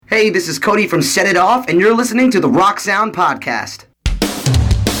Hey, this is Cody from Set It Off, and you're listening to the Rock Sound Podcast.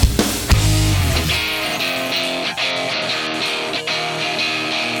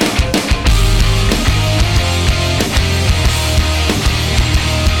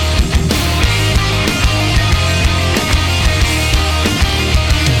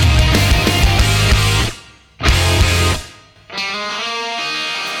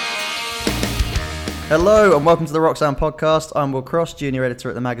 Hello and welcome to the Rock Sound Podcast. I'm Will Cross, Junior Editor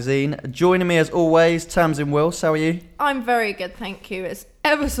at the magazine. Joining me as always, Tamsin Wills. How are you? I'm very good, thank you. It's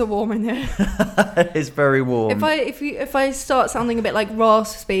ever so warm in here. It's very warm. If I start sounding a bit like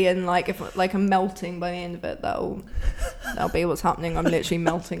raspy and if I'm melting by the end of it, that'll be what's happening. I'm literally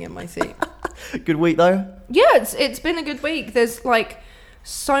melting in my seat. Good week though? Yeah, it's been a good week. There's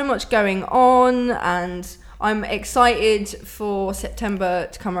so much going on, and I'm excited for September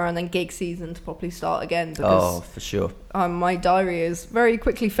to come around and gig season to properly start again. Because, for sure. My diary is very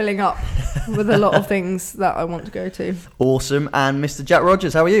quickly filling up with a lot of things that I want to go to. Awesome. And Mr. Jack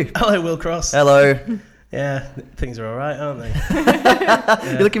Rogers, how are you? Hello, Will Cross. Hello. Yeah, things are all right, aren't they?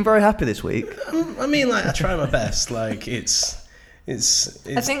 Yeah. You're looking very happy this week. I try my best. It's.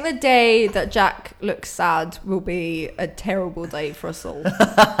 I think the day that Jack looks sad will be a terrible day for us all.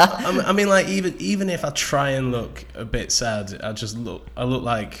 Even if I try and look a bit sad, I look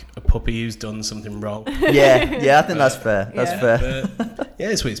like a puppy who's done something wrong. Yeah, I think that's fair. That's fair. But,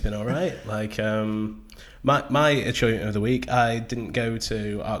 this week's been all right. My achievement of the week, I didn't go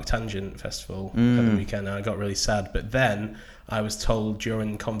to Arctangent Festival for the weekend, and I got really sad. But then I was told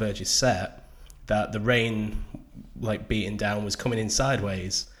during Converge's set that the rain, beating down, was coming in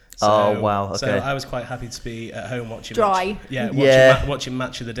sideways. Oh wow! Okay. So I was quite happy to be at home watching dry. Watching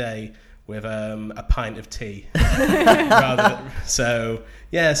Match of the Day with a pint of tea. So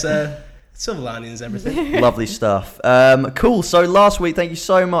silver linings, everything. Lovely stuff. Cool. So last week, thank you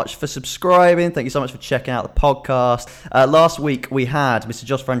so much for subscribing. Thank you so much for checking out the podcast. Last week we had Mr.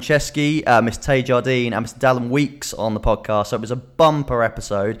 Josh Franceschi, Mr. Tay Jardine, and Mr. Dallin Weeks on the podcast. So it was a bumper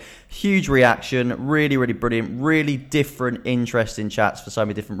episode. Huge reaction. Really, really brilliant. Really different, interesting chats for so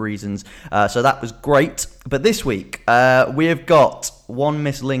many different reasons. So that was great. But this week we have got One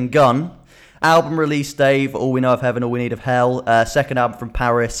Miss Lynn Gunn. Album release day for All We Know of Heaven, All We Need of Hell. Second album from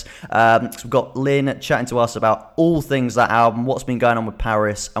Paris. So we've got Lynn chatting to us about all things that album, what's been going on with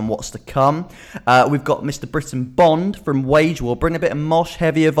Paris and what's to come. We've got Mr. Britton Bond from Wage War, bringing a bit of mosh,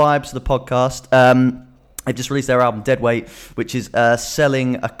 heavier vibes to the podcast. They've just released their album Deadweight, which is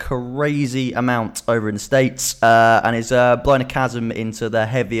selling a crazy amount over in the States and is blowing a chasm into the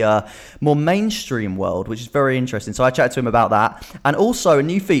heavier, more mainstream world, which is very interesting. So I chatted to him about that. And also a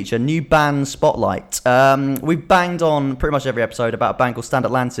new feature, new band spotlight. We've banged on pretty much every episode about a band called Stand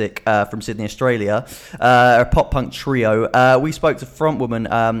Atlantic from Sydney, Australia, a pop-punk trio. We spoke to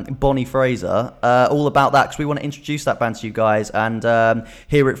frontwoman Bonnie Fraser all about that because we want to introduce that band to you guys and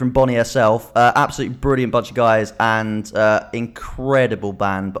hear it from Bonnie herself. Absolutely brilliant bunch of guys and incredible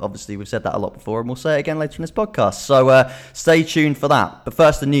band, but obviously we've said that a lot before and we'll say it again later in this podcast, so stay tuned for that. But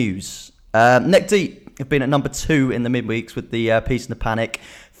first, the news. Neck Deep have been at number 2 in the midweeks with the Peace and the Panic.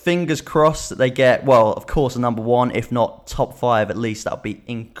 Fingers crossed that they get, well, of course, a number 1, if not top 5 at least. That would be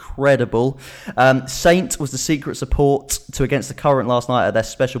incredible. Saint was the secret support to Against the Current last night at their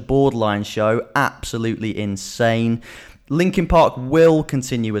special Borderline show. Absolutely insane. Linkin Park will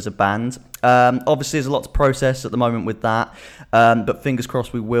continue as a band. Obviously, there's a lot to process at the moment with that, but fingers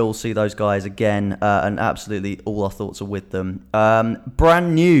crossed we will see those guys again, and absolutely all our thoughts are with them.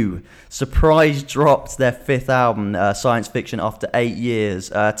 Brand New, surprise dropped their 5th album, Science Fiction, after 8 years.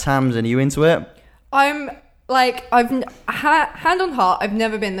 Tamsin, are you into it? I'm hand on heart, I've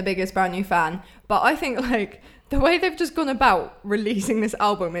never been the biggest Brand New fan, but I think the way they've just gone about releasing this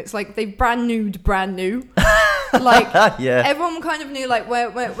album, it's like they've brand new. Yeah. Everyone kind of knew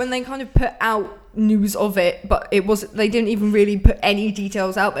when they kind of put out news of it, but they didn't even really put any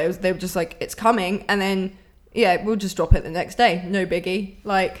details out there. They were just like, it's coming, and then we'll just drop it the next day. No biggie.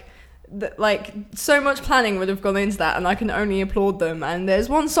 So much planning would have gone into that, and I can only applaud them. And there's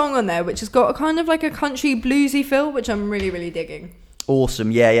one song on there which has got a kind of a country bluesy feel, which I'm really, really digging. Awesome.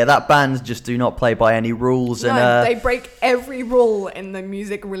 Yeah, that band just do not play by any rules. No, they break every rule in the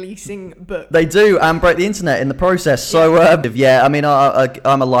music releasing book. They do, and break the internet in the process. So, I'm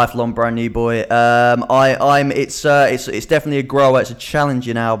a lifelong Brand New boy. It's definitely a grower. It's a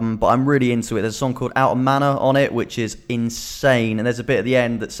challenging album, but I'm really into it. There's a song called Out of Manner on it, which is insane. And there's a bit at the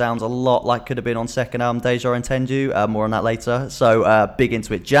end that sounds a lot like could have been on second album, Deja Entendu. More on that later. So, big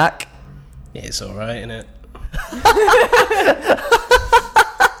into it. Jack? Yeah, it's all right, isn't it?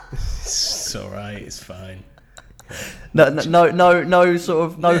 It's all right. It's fine. No sort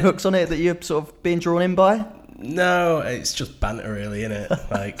of no hooks on it that you're sort of being drawn in by. No, it's just banter, really, isn't it?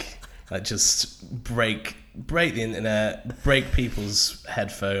 like just break the internet, break people's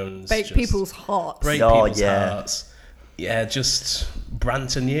headphones, Break just people's hearts. break people's hearts. Yeah, just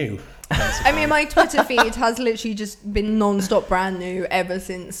brand new. I mean, my Twitter feed has literally just been non-stop brand new ever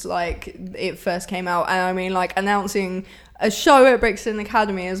since like it first came out, and I mean, like announcing a show at Brixton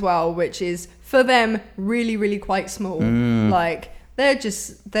Academy as well, which is for them really, really quite small. Like they're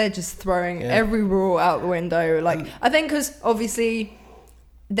just throwing every rule out the window. Like I think because obviously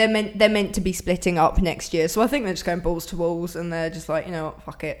they're meant to be splitting up next year, so I think they're just going balls to walls, and they're just like, you know what,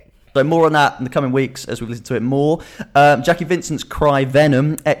 fuck it. So more on that in the coming weeks as we listen to it more. Jackie Vincent's Cry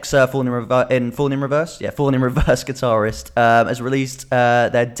Venom, Fallen in Reverse guitarist, has released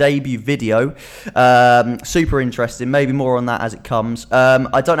their debut video. Super interesting. Maybe more on that as it comes.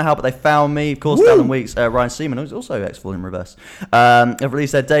 I don't know how, but they found me. Of course, Dallin Weeks, Ryan Seaman, who's also Fallen in Reverse, have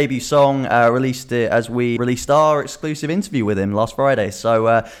released their debut song. Released it as we released our exclusive interview with him last Friday.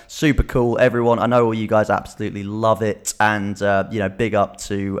 So super cool, everyone. I know all you guys absolutely love it, and big up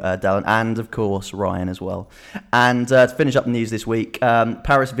to Dallin, and of course Ryan as well. And to finish up the news this week,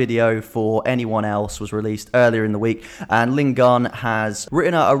 Paris video for Anyone Else was released earlier in the week, and Lynn Gunn has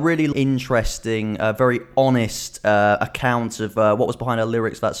written a really interesting, very honest account of what was behind her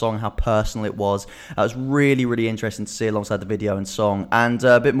lyrics for that song, how personal it was. It was really, really interesting to see alongside the video and song, and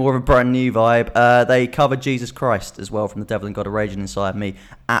a bit more of a brand new vibe. They covered Jesus Christ as well from The Devil and God Are Raging Inside Me.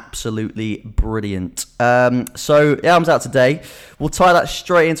 Absolutely brilliant. So the album's out today. We'll tie that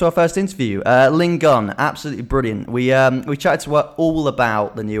straight into our first interview. Lynn Gunn, absolutely brilliant. We chatted to her all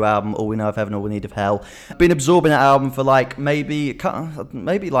about the new album, All We Know of Heaven, All We Need of Hell. Been absorbing that album for like maybe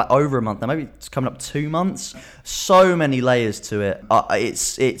like over a month now. Maybe it's coming up 2 months. So many layers to it.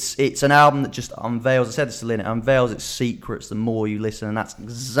 It's an album that just unveils. I said this to Lynn. It unveils its secrets the more you listen, and that's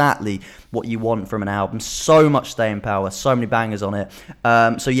exactly what you want from an album. So much staying power. So many bangers on it.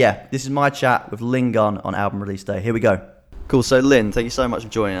 So yeah, this is my chat with Lynn Gunn on album release day. Here we go. Cool. So Lynn, thank you so much for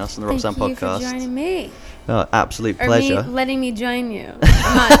joining us on the Rock Sound podcast. Thank you for joining me. Oh, absolute pleasure. Or letting me join you.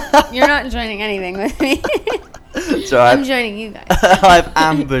 You're not joining anything with me. So I'm joining you guys. I've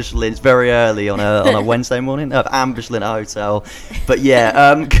ambushed Lynn. It's very early on a Wednesday morning. I've ambushed Lynn at a hotel. But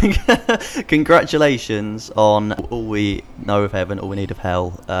yeah, congratulations on All We Know of Heaven, All We Need of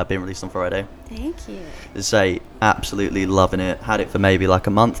Hell being released on Friday. Thank you. To say, absolutely loving it. Had it for maybe like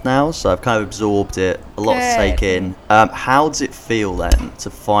a month now, so I've kind of absorbed it. A lot to take in. How does it feel then to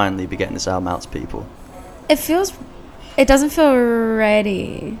finally be getting this album out to people? It doesn't feel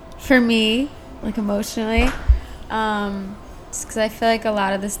ready for me, like emotionally. Just because I feel like a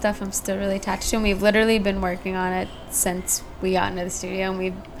lot of this stuff I'm still really attached to, and we've literally been working on it since we got into the studio,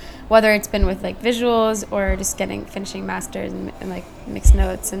 and whether it's been with like visuals or just finishing masters and like mixed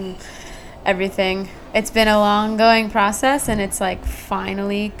notes and everything. It's been a long going process, and it's like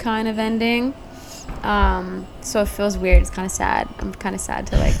finally kind of ending. So it feels weird. It's kind of sad. I'm kind of sad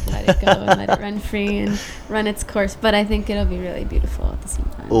to like let it go and let it run free and run its course, but I think it'll be really beautiful at the same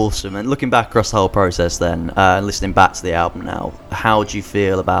time. Awesome. And looking back across the whole process then, listening back to the album now, how do you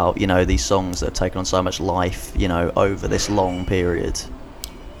feel about, these songs that have taken on so much life, over this long period?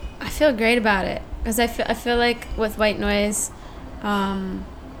 I feel great about it, because I feel like with White Noise,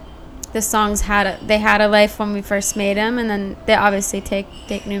 the songs had a life when we first made them, and then they obviously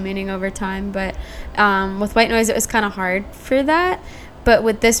take new meaning over time. But with White Noise, it was kind of hard for that. But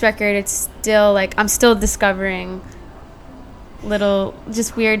with this record, it's still like I'm still discovering little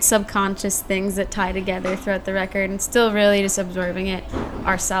just weird subconscious things that tie together throughout the record, and still really just absorbing it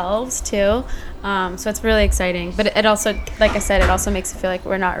ourselves too. So it's really exciting. But it also, like I said, it also makes it feel like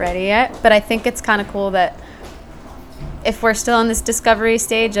we're not ready yet. But I think it's kind of cool that if we're still in this discovery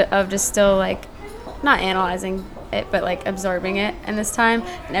stage of just still like not analyzing it but like absorbing it in this time,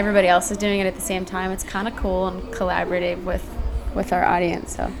 and everybody else is doing it at the same time, it's kind of cool and collaborative with our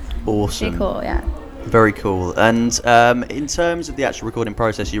audience. So awesome. Pretty cool. Yeah, very cool. And in terms of the actual recording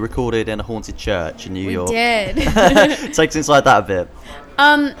process, you recorded in a haunted church in New York. We did. Take us inside that a bit.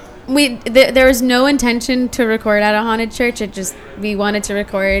 There was no intention to record at a haunted church. We wanted to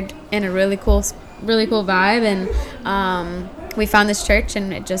record in a really cool vibe, and we found this church,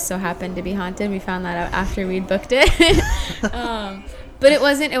 and it just so happened to be haunted. We found that out after we'd booked it. But it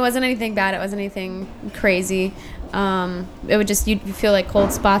wasn't anything bad. It wasn't anything crazy. It would just, you'd feel like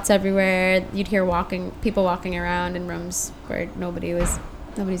cold spots everywhere. You'd hear people walking around in rooms where nobody's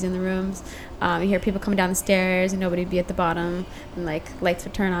in the rooms. You hear people coming down the stairs, and nobody'd be at the bottom, and like lights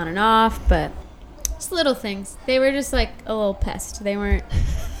would turn on and off, but just little things. They were just like a little pest. They weren't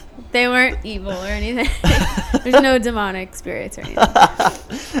They weren't evil or anything. There's no demonic spirits or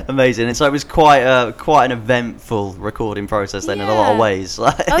anything. Amazing. And so it was quite an eventful recording process then in a lot of ways.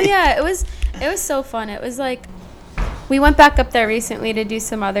 Oh yeah, it was so fun. It was like we went back up there recently to do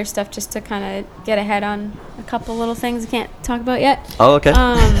some other stuff just to kind of get ahead on a couple little things I can't talk about yet. Oh, okay.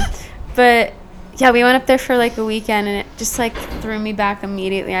 But yeah, we went up there for like a weekend, and it just like threw me back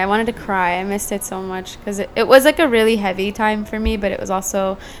immediately. I wanted to cry. I missed it so much because it was like a really heavy time for me, but it was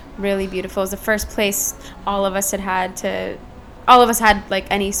also really beautiful. It was the first place all of us had like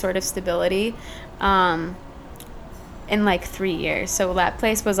any sort of stability in like 3 years. So that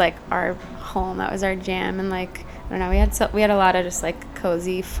place was like our home. That was our jam, and like I don't know, we had a lot of just like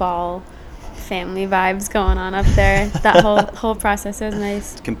cozy fall family vibes going on up there. That whole process was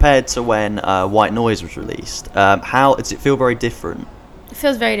nice. Compared to when White Noise was released, how does it feel? Very different? It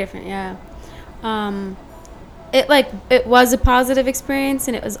feels very different, yeah. It was a positive experience,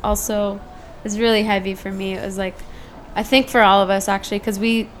 and it was really heavy for me. It was like, I think for all of us actually, because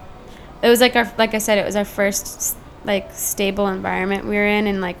it was like like I said, it was our first like stable environment we were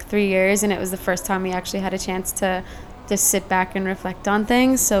in like 3 years, and it was the first time we actually had a chance to just sit back and reflect on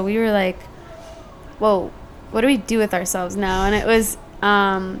things. So we were like, whoa, what do we do with ourselves now? And it was,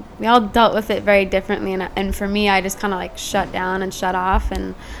 we all dealt with it very differently. And for me, I just kind of like shut down and shut off.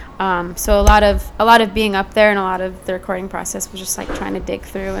 And so a lot of being up there and a lot of the recording process was just like trying to dig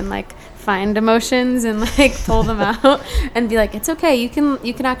through and like find emotions and like pull them out and be like, it's okay. You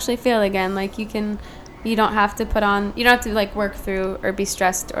can actually feel again. Like you don't have to like work through or be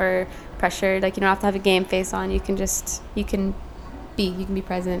stressed or pressured. Like you don't have to have a game face on. You can be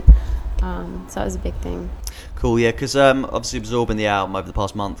present. So that was a big thing. Cool, yeah, because obviously absorbing the album over the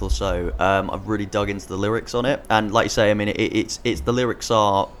past month or so, I've really dug into the lyrics on it, and like you say, I mean, it's the lyrics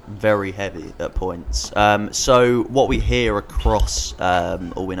are very heavy at points. So what we hear across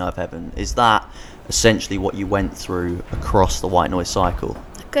All We Know of Heaven, is that essentially what you went through across the White Noise cycle?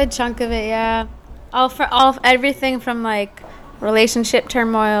 A good chunk of it, yeah. Everything from like relationship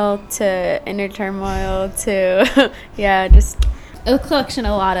turmoil to inner turmoil to just a collection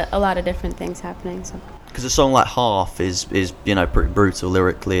of a lot of different things happening. So because a song like Half is pretty brutal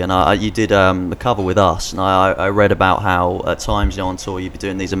lyrically, and you did the cover with us, and I read about how at times on tour you'd be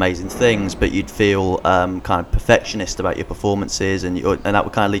doing these amazing things, but you'd feel kind of perfectionist about your performances, and that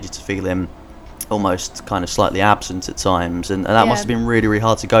would kind of lead you to feeling almost kind of slightly absent at times, and that must have been really, really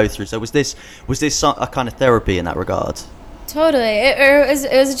hard to go through. So was this a kind of therapy in that regard? Totally. It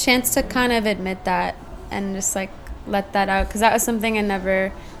was a chance to kind of admit that and just like let that out, because that was something I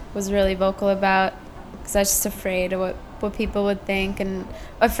never was really vocal about, because I was just afraid of what people would think, and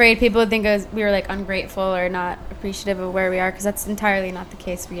afraid people would think we were like ungrateful or not appreciative of where we are, because that's entirely not the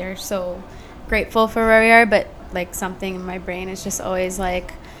case. We are so grateful for where we are, but like something in my brain is just always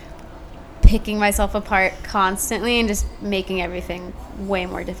like picking myself apart constantly and just making everything way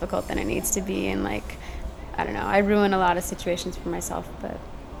more difficult than it needs to be. And like, I don't know, I ruin a lot of situations for myself, but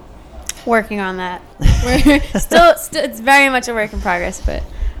working on that. We're still it's very much a work in progress, but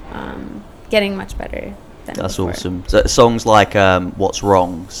getting much better than That's before. awesome. So songs like What's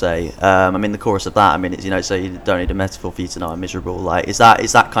Wrong, say, I mean the chorus of that, I mean, it's, so you don't need a metaphor for you to know I'm miserable. Like, is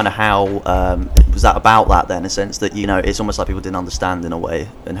that kind of how was that about that then, in a sense that it's almost like people didn't understand in a way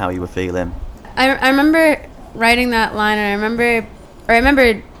and how you were feeling? I remember writing that line, and I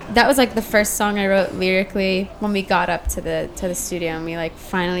remember that was like the first song I wrote lyrically when we got up to the studio and we like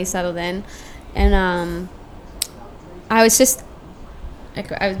finally settled in, and I was just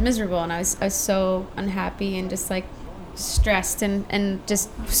like, I was miserable, and I was so unhappy and just like stressed and just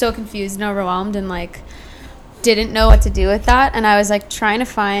so confused and overwhelmed, and like didn't know what to do with that. And I was like trying to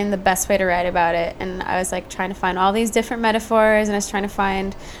find the best way to write about it, and I was like trying to find all these different metaphors, and I was trying to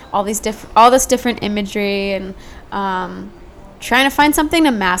find all this different imagery, and trying to find something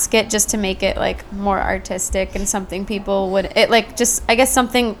to mask it, just to make it like more artistic and something people would, it like just, I guess,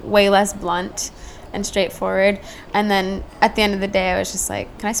 something way less blunt and straightforward. And then at the end of the day, I was just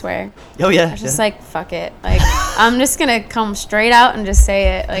like, can I swear? Oh yeah. I was just like, fuck it, like I'm just gonna come straight out and just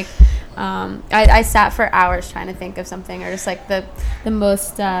say it. Like I sat for hours trying to think of something, or just like the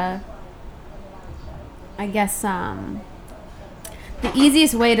most I guess the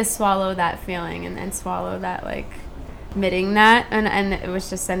easiest way to swallow that feeling and swallow that, like admitting that, and it was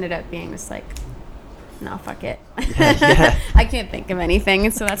just ended up being just like, no, fuck it. Yeah. I can't think of anything,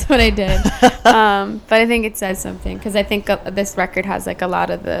 so that's what I did. But I think it says something, because I think this record has like a lot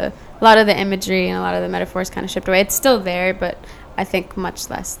of the imagery and a lot of the metaphors kind of shipped away. It's still there, but I think much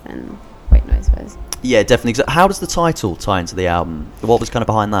less than White Noise was. Yeah, definitely. How does the title tie into the album? What was kind of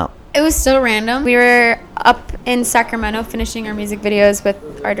behind that? It was so random. We were up in Sacramento finishing our music videos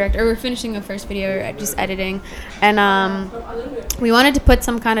with our director. We were finishing the first video, just editing. And we wanted to put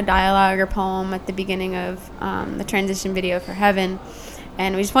some kind of dialogue or poem at the beginning of the transition video for Heaven.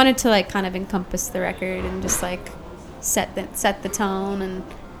 And we just wanted to like kind of encompass the record and just like set the tone and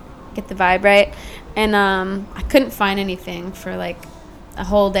get the vibe right. And I couldn't find anything for like a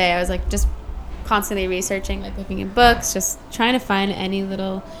whole day. I was like just constantly researching, like looking in books, just trying to find any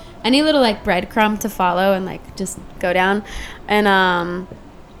little like breadcrumb to follow and like just go down. And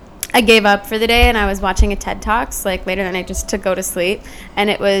I gave up for the day, and I was watching a TED Talks like later that night just to go to sleep. And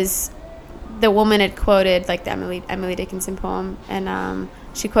it was the woman had quoted like the Emily Dickinson poem, and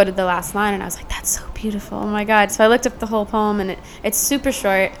she quoted the last line, and I was like, that's so beautiful, oh my god. So I looked up the whole poem, and it's super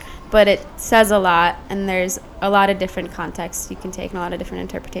short, but it says a lot, and there's a lot of different contexts you can take and a lot of different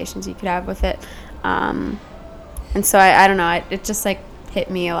interpretations you could have with it. And so I don't know, it just like hit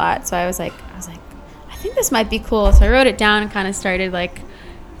me a lot. So I was like, I think this might be cool. So I wrote it down and kind of started like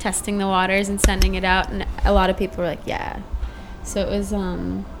testing the waters and sending it out, and a lot of people were like, yeah. So it was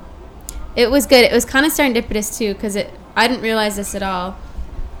good. It was kind of serendipitous too, because I didn't realize this at all,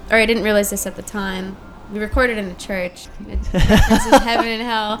 or I didn't realize this at the time. We recorded in a church. This is Heaven and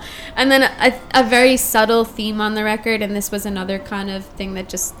Hell, and then a very subtle theme on the record, and this was another kind of thing that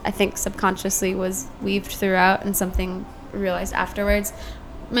just I think subconsciously was weaved throughout, and something realized afterwards.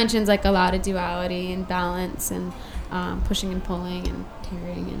 Mentions like a lot of duality and balance, and pushing and pulling and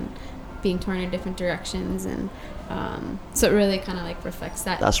tearing and being torn in different directions, and so it really kind of like reflects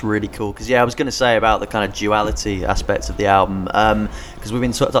that. That's really cool, because I was going to say about the kind of duality aspects of the album, because we've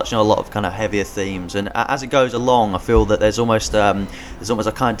been sort of touching on a lot of kind of heavier themes, and as it goes along I feel that there's almost a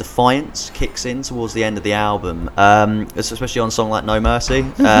kind of defiance kicks in towards the end of the album, especially on a song like No Mercy,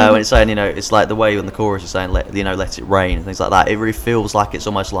 when it's saying, it's like the way on the chorus is saying let it rain and things like that. It really feels like it's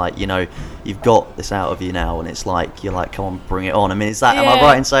almost like you've got this out of you now, and it's like you're like, come on, bring it on. I mean, am I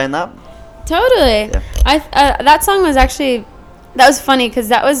right in saying that? Totally. Yeah. That song was actually, that was funny,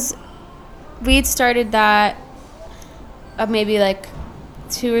 because we'd started that maybe like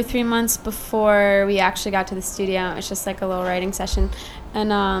 2 or 3 months before we actually got to the studio. It was just like a little writing session,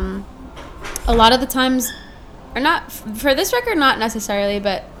 and a lot of the times, or not for this record, not necessarily,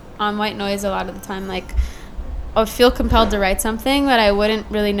 but on White Noise, a lot of the time, like I would feel compelled to write something, but I wouldn't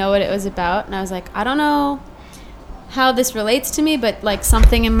really know what it was about, and I was like, I don't know how this relates to me, but like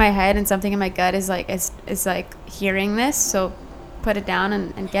something in my head and something in my gut is like hearing this, so put it down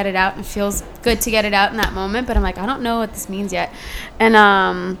and get it out. And it feels good to get it out in that moment, but I'm like, I don't know what this means yet. And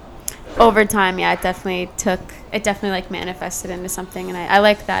over time, it definitely like manifested into something, and I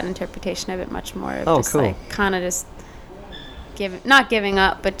like that interpretation of it much more. Just cool. Like kind of just not giving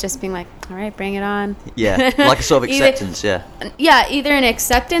up, but just being like, all right, bring it on. Yeah, like a sort of acceptance. Either an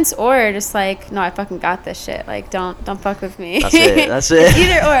acceptance or just like, no, I fucking got this shit, like don't fuck with me. That's it.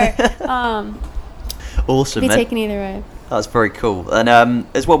 Either or. Awesome, be man. taken either way. That's very cool. And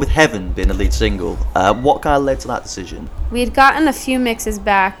as well, with Heaven being a lead single, what kind of led to that decision? We had gotten a few mixes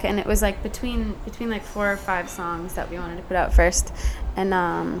back, and it was like between like 4 or 5 songs that we wanted to put out first,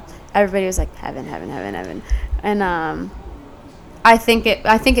 and everybody was like, Heaven, Heaven, Heaven, Heaven, and I think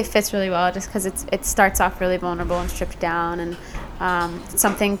it fits really well, just because it starts off really vulnerable and stripped down, and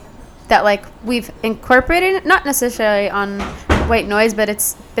something that like we've incorporated, not necessarily on White Noise, but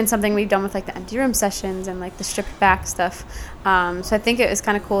it's been something we've done with like the Empty Room sessions and like the stripped back stuff. So I think it was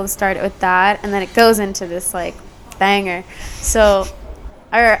kind of cool to start it with that, and then it goes into this like banger. So,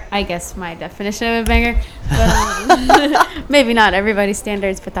 or I guess my definition of a banger, but maybe not everybody's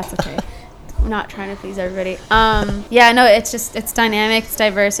standards, but that's okay. I'm not trying to please everybody. It's dynamic, it's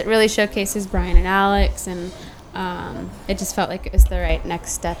diverse. It really showcases Brian and Alex, and it just felt like it was the right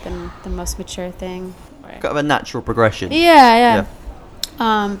next step and the most mature thing. Kind of a natural progression. Yeah.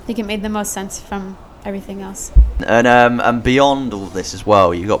 I think it made the most sense from everything else. And beyond all this as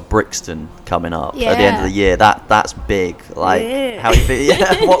well, you got Brixton coming up at the end of the year. That's big. Like, how you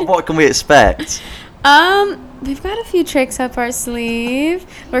feel? What can we expect? We've got a few tricks up our sleeve.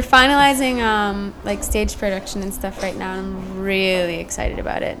 We're finalizing like stage production and stuff right now, and I'm really excited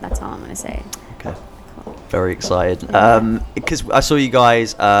about it. That's all I'm gonna say. Okay. Very excited. Because I saw you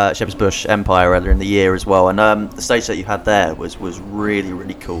guys Shepherd's Bush Empire earlier in the year as well, and the stage that you had there was really,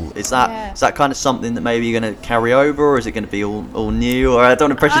 really cool. Is that kind of something that maybe you're going to carry over, or is it going to be all new? Or I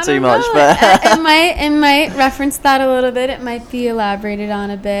don't want to pressure too much, but it might reference that a little bit. It might be elaborated on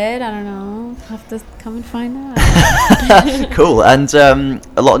a bit. I don't know. I'll have to come and find out. Cool. And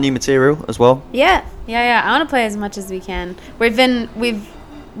a lot of new material as well. Yeah. I want to play as much as we can. We've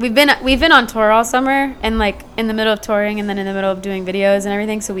we've been on tour all summer, and like in the middle of touring and then in the middle of doing videos and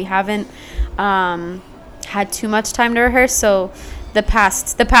everything, so we haven't had too much time to rehearse. So the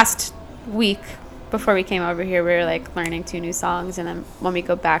past week before we came over here, we were like learning 2 new songs, and then when we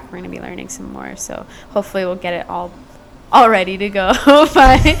go back, we're gonna be learning some more. So hopefully we'll get it all ready to go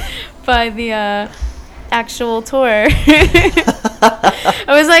by the actual tour. I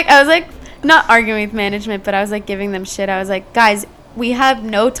was like not arguing with management, but I was like giving them shit. I was like, guys, we have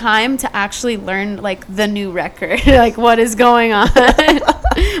no time to actually learn like the new record. Like, what is going on?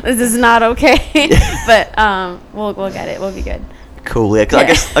 This is not okay. But we'll get it. We'll be good. Cool. Yeah. 'Cause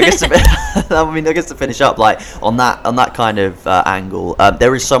I guess to finish up, like on that kind of angle,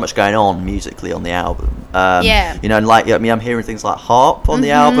 there is so much going on musically on the album. You know, and like I'm hearing things like harp on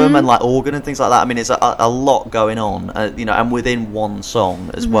the album and like organ and things like that. I mean, it's a lot going on. You know, and within one song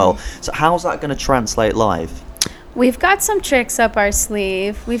as well. So how's that going to translate live? We've got some tricks up our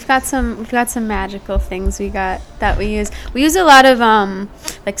sleeve. We've got some magical things that we use. We use a lot of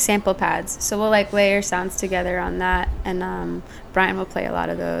like sample pads. So we'll like layer sounds together on that, and Brian will play a lot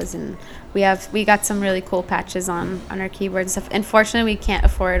of those, and we got some really cool patches on our keyboard and stuff. Unfortunately, we can't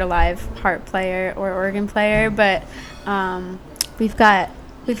afford a live harp player or organ player, but we've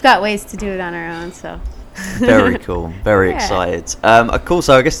got ways to do it on our own. So. Very cool. Very excited. Cool.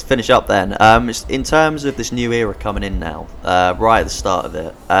 So I guess to finish up then, in terms of this new era coming in now, right at the start of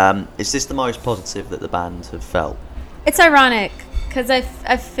it, is this the most positive that the band have felt? It's ironic because I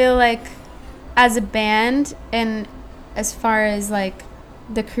feel like as a band and as far as like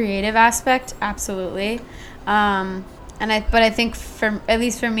the creative aspect, absolutely. But I think at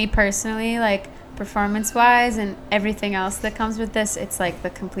least for me personally, like performance-wise and everything else that comes with this, it's like the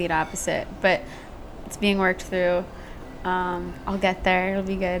complete opposite. But it's being worked through. I'll get there. It'll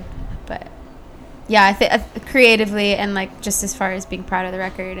be good. But yeah, I think creatively and like just as far as being proud of the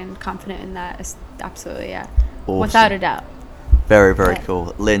record and confident in that, absolutely, yeah. Awesome. Without a doubt. Very, very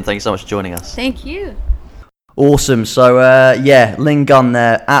cool. Lynn, thank you so much for joining us. Thank you. Awesome. So Lynn Gunn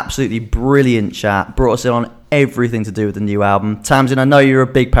there, absolutely brilliant chat. Brought us in on everything to do with the new album. Tamsin, I know you're a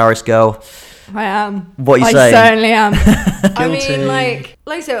big Paris girl. I am. What are you saying? I certainly am. I mean, like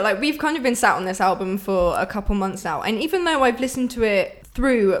I said, like we've kind of been sat on this album for a couple months now, and even though I've listened to it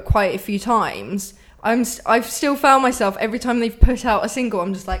through quite a few times, I've still found myself every time they've put out a single,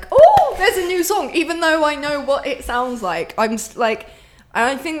 I'm just like, oh, there's a new song, even though I know what it sounds like. I'm like, and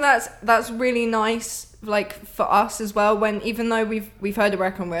I think that's really nice, like for us as well. When even though we've heard a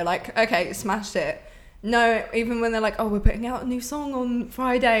record, and we're like, okay, smashed it. No, even when they're like, oh, we're putting out a new song on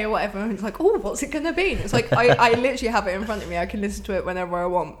Friday or whatever, and it's like, oh, what's it gonna be? And it's like, I literally have it in front of me. I can listen to it whenever I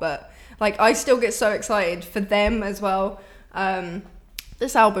want, but like I still get so excited for them as well.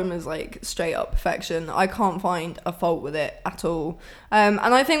 This album is like straight up perfection. I can't find a fault with it at all. And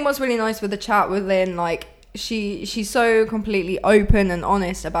I think what's really nice with the chat with Lynn, like she's so completely open and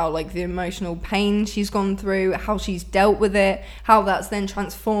honest about like the emotional pain she's gone through, how she's dealt with it, how that's then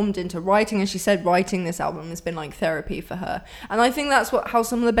transformed into writing. And she said writing this album has been like therapy for her. And I think that's how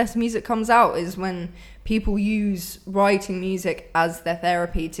some of the best music comes out, is when people use writing music as their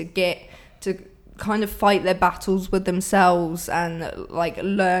therapy to kind of fight their battles with themselves and like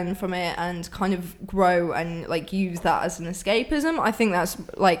learn from it and kind of grow and like use that as an escapism. I think that's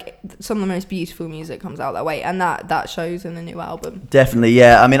like some of the most beautiful music comes out that way, and that shows in the new album. Definitely,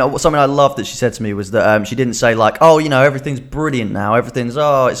 yeah. I mean, something I loved that she said to me was that she didn't say like, oh, you know, everything's brilliant now, everything's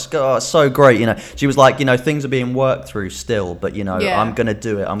it's so great, you know. She was like, you know, things are being worked through still, but you know, I'm gonna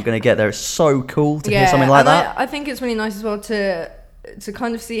do it, I'm gonna get there. It's so cool to hear something like that. I think it's really nice as well to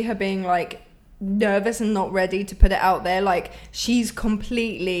kind of see her being like nervous and not ready to put it out there. Like she's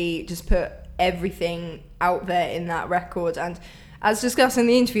completely just put everything out there in that record, and as discussed in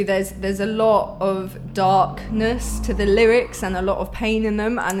the interview, there's a lot of darkness to the lyrics and a lot of pain in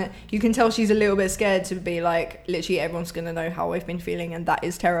them, and you can tell she's a little bit scared to be like, literally everyone's gonna know how I've been feeling, and that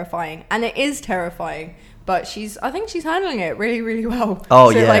is terrifying, and it is terrifying. But I think she's handling it really, really well.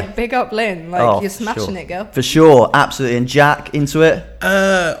 Oh, so, yeah. like, big up Lynn. Like, you're smashing it, girl. For sure, absolutely. And Jack, into it?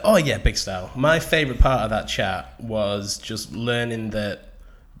 Big style. My favourite part of that chat was just learning that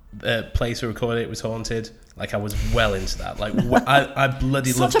the place we recorded it was haunted. Like, I was well into that. Like, I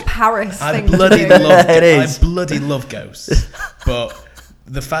bloody love... Such a Paris thing to do. It is. I bloody love ghosts. But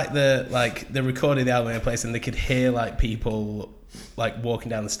the fact that, like, they recorded the album in a place and they could hear, like, people... like walking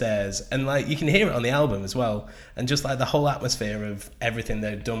down the stairs, and like you can hear it on the album as well, and just like the whole atmosphere of everything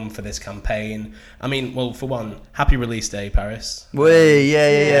they've done for this campaign. I mean, well, for one, happy release day, Paris.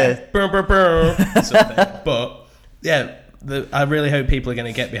 Yeah. But yeah, I really hope people are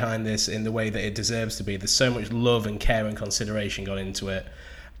going to get behind this in the way that it deserves to be. There's so much love and care and consideration gone into it,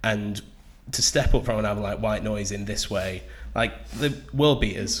 and to step up from an album like White Noise in this way, like the world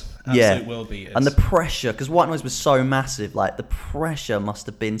beaters, Yeah. absolute world beaters. And the pressure, because White Noise was so massive, like the pressure must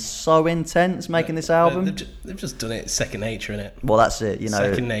have been so intense making this album. They've just done it second nature, innit? Well, that's it, you know.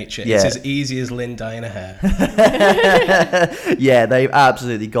 Second nature. Yeah. It's as easy as Lynn dyeing her hair. Yeah, they've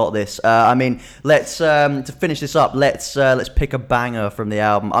absolutely got this. I mean, let's to finish this up. Let's pick a banger from the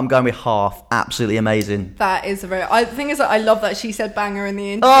album. I'm going with Half. Absolutely amazing. That is a very. The thing is that I love that she said banger in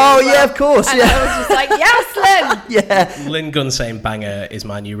the interview. Oh as well. yeah, of course. And Yeah, I was just like, yes, Lynn. yeah, Lynn Gunn saying banger is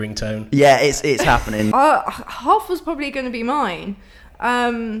my new ringtone. yeah. It's happening. Half was probably going to be mine.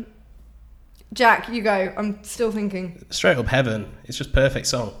 Jack, you go. I'm still thinking. Straight Up Heaven. It's just perfect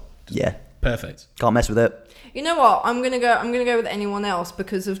song. Yeah, Perfect. can't mess with it. You know what? I'm gonna go with Anyone Else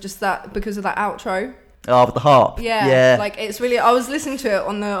because of that outro. Oh, with the harp. Yeah, like it's really. I was listening to it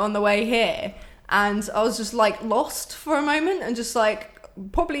on the way here, and I was just like lost for a moment, and just like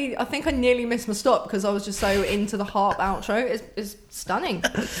probably I think I nearly missed my stop because I was just so into the harp outro. It's stunning.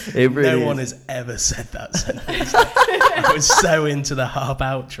 It really. No is. one has ever said that sentence. I was so into the harp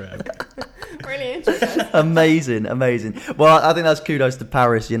outro. Really interesting. Amazing. Well, I think that's kudos to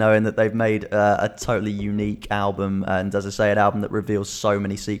Paris, you know, in that they've made a totally unique album, and as I say, an album that reveals so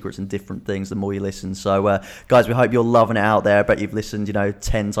many secrets and different things the more you listen. So, guys, we hope you're loving it out there. I bet you've listened,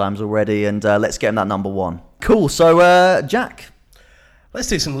 10 times already, and let's get them that number one. Cool. So, Jack. Let's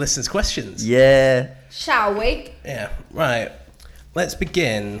do some listeners' questions. Yeah. Shall we? Yeah, right. Let's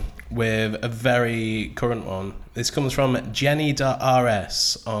begin with a very current one. This comes from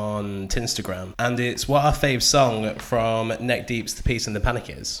Jenny.rs on Tinstagram, and it's what our fave song from Neck Deep's The Peace and the Panic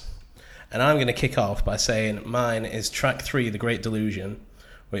is. And I'm going to kick off by saying mine is track 3, The Great Delusion,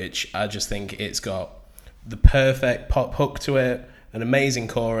 which I just think it's got the perfect pop hook to it, an amazing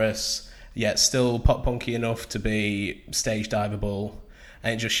chorus, yet still pop punky enough to be stage diveable,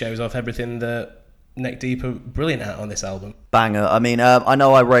 and it just shows off everything that Neck Deep are brilliant at on this album. Banger. I mean, I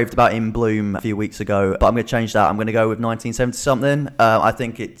know I raved about In Bloom a few weeks ago, but I'm going to change that. I'm going to go with 1970-something. I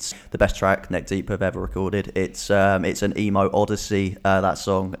think it's the best track Neck Deep have ever recorded. It's an emo odyssey, that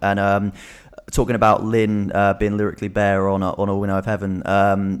song. And talking about Lynn being lyrically bare on All We Know of Heaven,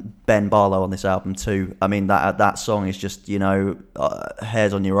 Ben Barlow on this album too. I mean, that song is just,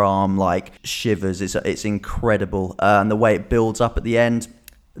 hairs on your arm, like shivers. It's incredible. And the way it builds up at the end,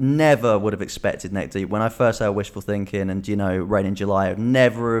 never would have expected Neck Deep. When I first heard Wishful Thinking and, Rain in July, I'd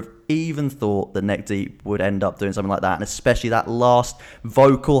never have even thought that Neck Deep would end up doing something like that. And especially that last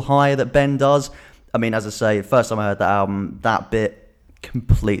vocal high that Ben does. I mean, as I say, first time I heard that album, that bit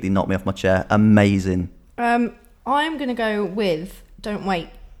completely knocked me off my chair. Amazing. I'm going to go with Don't Wait.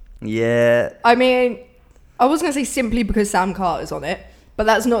 Yeah. I mean, I was going to say simply because Sam Carter's on it, but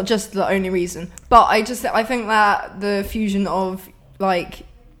that's not just the only reason. But I think that the fusion of, like,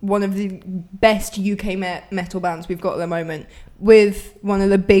 one of the best UK metal bands we've got at the moment with one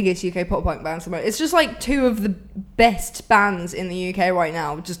of the biggest UK pop punk bands at the moment. It's just like two of the best bands in the UK right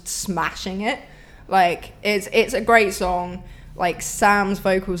now, just smashing it. Like, it's a great song. Like, Sam's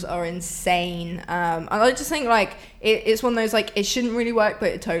vocals are insane. And I just think, like, it's one of those, like, it shouldn't really work, but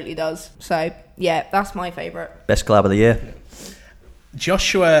it totally does. So, yeah, that's my favourite. Best collab of the year.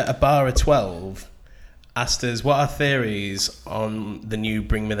 Joshua Abara 12 asked us what our theories on the new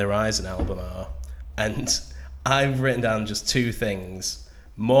Bring Me the Horizon album are, and I've written down just two things: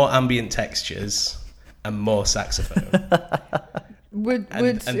 more ambient textures and more saxophone. Would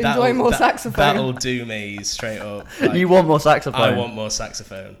And enjoy more saxophone. That'll do me straight up. Like, You want more saxophone? I want more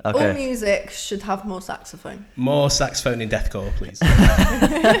saxophone. Okay. All music should have more saxophone. More saxophone in deathcore, please.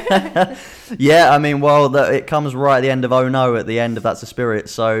 Yeah, I mean, well, it comes right at the end of Oh No, at the end of That's the Spirit,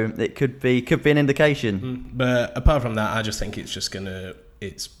 so it could be an indication. But apart from that, I just think it's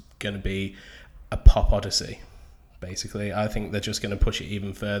gonna be a pop odyssey. Basically, I think they're just gonna push it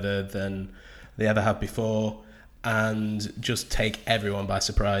even further than they ever have before, and just take everyone by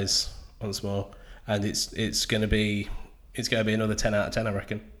surprise once more. And it's gonna be another 10 out of 10, I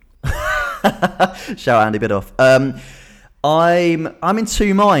reckon. Shout out Andy Bidoff. I'm in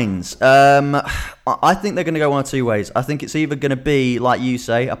two minds. I think they're going to go one of two ways. I think it's either going to be, like you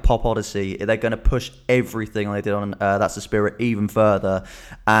say, a pop odyssey. They're going to push everything they did on That's the Spirit even further,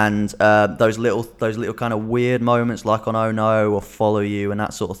 and those little kind of weird moments like on Oh No or Follow You and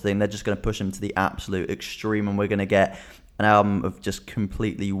that sort of thing, they're just going to push them to the absolute extreme, and we're going to get an album of just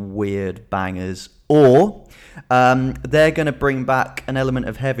completely weird bangers. Or they're going to bring back an element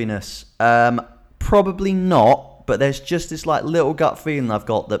of heaviness. Probably not. But there's just this like little gut feeling I've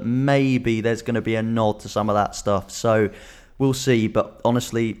got that maybe there's going to be a nod to some of that stuff. So we'll see. But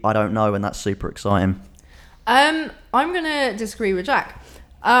honestly, I don't know, and that's super exciting. I'm going to disagree with Jack.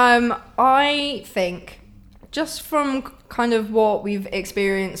 I think just from kind of what we've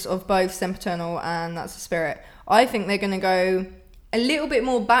experienced of both Sempiternal and That's the Spirit, I think they're going to go a little bit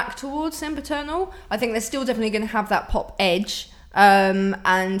more back towards Sempiternal. I think they're still definitely going to have that pop edge,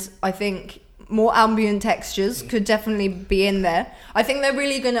 and I think more ambient textures could definitely be in there. I think they're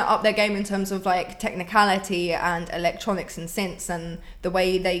really going to up their game in terms of like technicality and electronics and synths and the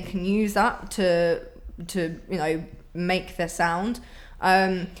way they can use that to make their sound.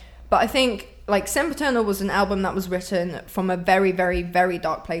 But I think like Sempiternal was an album that was written from a very, very, very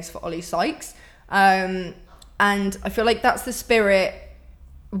dark place for Ollie Sykes. And I feel like That's the Spirit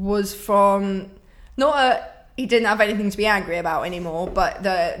was from he didn't have anything to be angry about anymore, but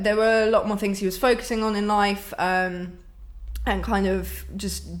there were a lot more things he was focusing on in life, and kind of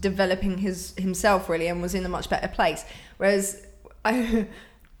just developing himself really, and was in a much better place. Whereas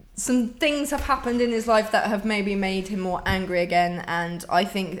some things have happened in his life that have maybe made him more angry again, and I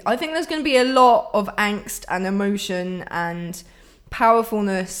think there's going to be a lot of angst and emotion and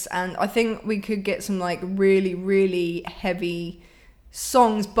powerfulness, and I think we could get some like really, really heavy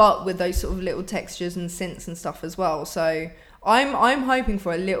songs, but with those sort of little textures and synths and stuff as well. So I'm hoping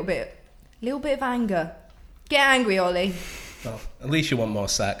for a little bit of anger. Get angry, Ollie. Well, at least you want more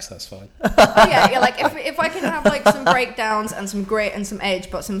sax, that's fine. Oh yeah, like if I can have like some breakdowns and some grit and some edge,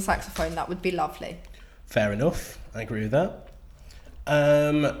 but some saxophone, that would be lovely. Fair enough, I agree with that.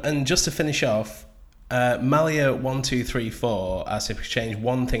 And just to finish off, Malia1234 asked if we could change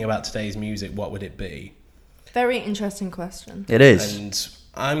one thing about today's music, what would it be? Very interesting question. It is. And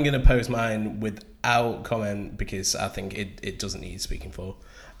I'm going to pose mine without comment because I think it doesn't need speaking for.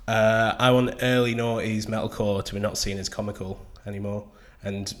 I want early noughties metalcore to be not seen as comical anymore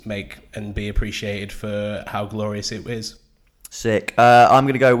and be appreciated for how glorious it is. Sick. I'm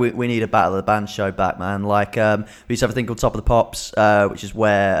going to go, we need a Battle of the Bands show back, man. Like, we used to have a thing called Top of the Pops, which is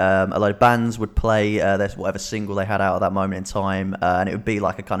where a load of bands would play their whatever single they had out at that moment in time, and it would be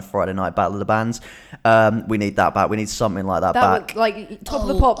like a kind of Friday night Battle of the Bands. We need that back. We need something like that back. Would, like, Top of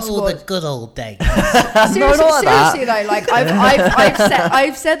the Pops was... the good old days. Seriously though, like,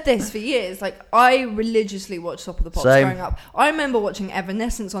 I've said this for years. Like, I religiously watched Top of the Pops growing up. I remember watching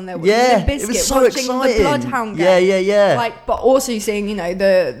Evanescence on there with Limp Bizkit, it was so watching exciting. the Bloodhound Gang. Yeah. Like, but also seeing,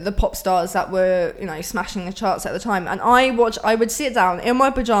 the pop stars that were, smashing the charts at the time. And I would sit down in my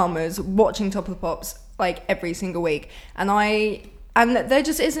pajamas watching Top of the Pops like every single week. And there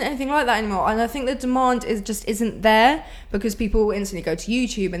just isn't anything like that anymore. And I think the demand isn't there because people instantly go to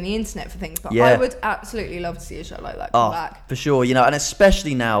YouTube and the internet for things. But I would absolutely love to see a show like that come back. For sure, and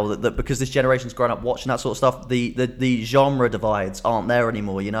especially now that because this generation's grown up watching that sort of stuff, the genre divides aren't there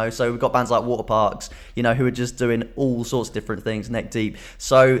anymore, So we've got bands like Water Parks, who are just doing all sorts of different things neck deep.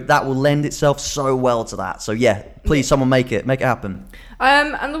 So that will lend itself so well to that. So please someone make it happen.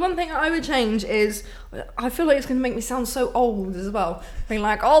 And the one thing I would change is, I feel like it's going to make me sound so old as well. Being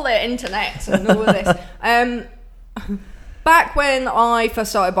like, all the internet and all of this. Back when I first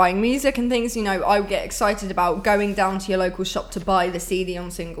started buying music and things, I would get excited about going down to your local shop to buy the CD on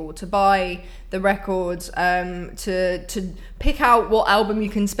single, to buy the records, to pick out what album you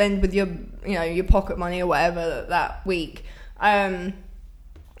can spend with your pocket money or whatever that week. And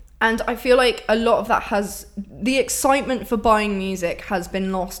I feel like a lot of that the excitement for buying music has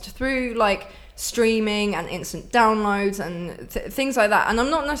been lost through like streaming and instant downloads and things like that. And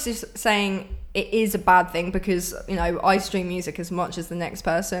I'm not necessarily saying it is a bad thing because, I stream music as much as the next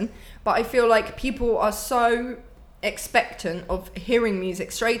person. But I feel like people are so expectant of hearing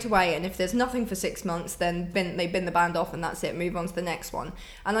music straight away, and if there's nothing for 6 months, then they bin the band off and that's it, move on to the next one.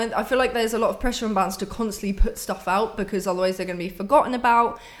 And I feel like there's a lot of pressure on bands to constantly put stuff out because otherwise they're going to be forgotten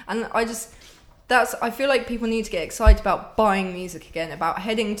about. And I feel like people need to get excited about buying music again, about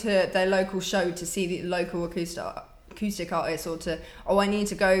heading to their local show to see the local acoustic artists, or I need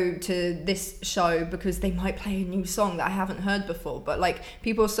to go to this show because they might play a new song that I haven't heard before. But like,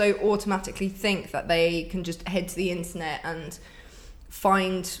 people so automatically think that they can just head to the internet and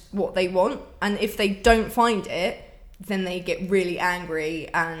find what they want, and if they don't find it, then they get really angry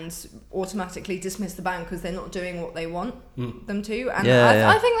and automatically dismiss the band because they're not doing what they want them to. And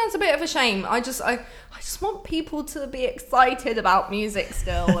I think that's a bit of a shame. I just want people to be excited about music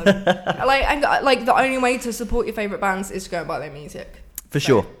still. And like the only way to support your favourite bands is to go and buy their music. For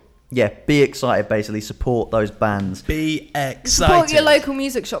sure. Yeah, be excited, basically. Support those bands. Be excited. Support your local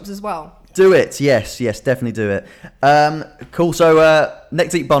music shops as well. Do it. Yes, definitely do it. Cool. So,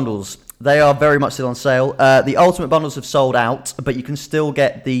 Neck Deep Bundles. They are very much still on sale. The Ultimate bundles have sold out, but you can still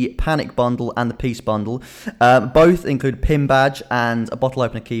get the Panic bundle and the Peace bundle. Both include a pin badge and a bottle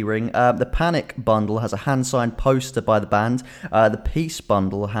opener keyring. The Panic bundle has a hand-signed poster by the band. The Peace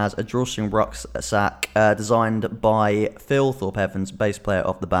bundle has a drawstring rucksack designed by Phil Thorpe Evans, bass player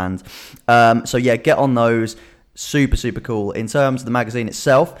of the band. So yeah, get on those. Super, super cool. In terms of the magazine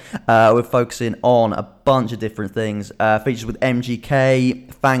itself, we're focusing on a bunch of different things. Features with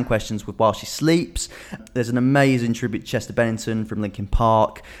MGK, fan questions with While She Sleeps. There's an amazing tribute to Chester Bennington from Linkin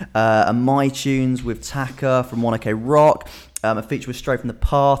Park. A My Tunes with Taka from 1OK Rock. A feature with Straight from the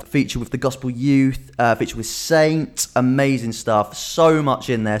Path. Feature with the Gospel Youth. Feature with Saint. Amazing stuff. So much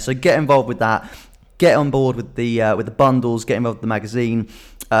in there. So get involved with that. Get on board with the bundles. Get involved with the magazine.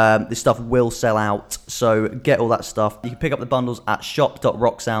 This stuff will sell out, so get all that stuff. You can pick up the bundles at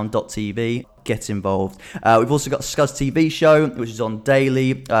shop.rocksound.tv. Get involved. We've also got a Scuzz TV show, which is on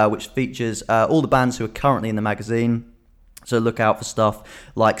daily, which features all the bands who are currently in the magazine. So look out for stuff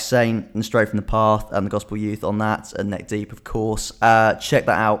like Saint and Stray from the Path and the Gospel Youth on that, and Neck Deep, of course. Check that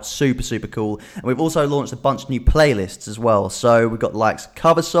out. Super, super cool. And we've also launched a bunch of new playlists as well. So we've got likes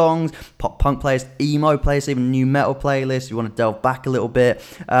cover songs, pop punk playlist, emo playlist, even new metal playlist. You want to delve back a little bit.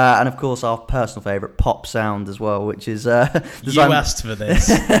 And of course, our personal favourite, Pop Sound as well, which is... You asked for this.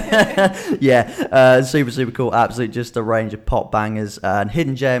 Yeah, super, super cool. Absolutely just a range of pop bangers and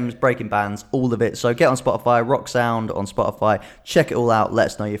hidden gems, breaking bands, all of it. So get on Spotify, Rock Sound on Spotify. Check it all out. Let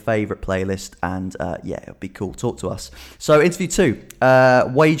us know your favourite playlist, and yeah, it'll be cool. Talk to us. So interview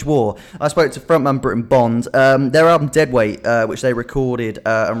 2, Wage War. I spoke to frontman Britton Bond. Their album Deadweight, which they recorded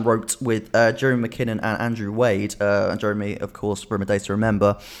and wrote with Jeremy McKinnon and Andrew Wade, and Jeremy, of course, from A Day to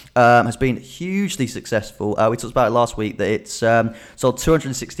Remember, has been hugely successful. We talked about it last week that it's sold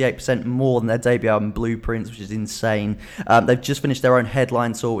 268% more than their debut album Blueprints, which is insane. They've just finished their own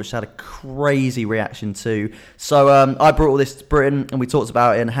headline tour, which had a crazy reaction too. So I brought all this to Britain, and we talked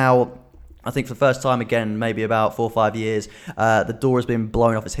about it and how I think for the first time again, maybe about 4 or 5 years, the door has been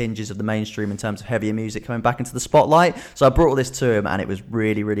blown off its hinges of the mainstream in terms of heavier music coming back into the spotlight. So I brought all this to him, and it was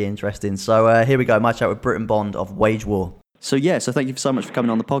really, really interesting. So here we go, my chat with Britton Bond of Wage War. So yeah, so thank you so much for coming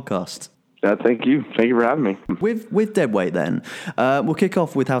on the podcast. Thank you. Thank you for having me. With Deadweight then, we'll kick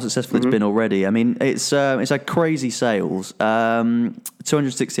off with how successful it's been already. I mean, it's had crazy sales,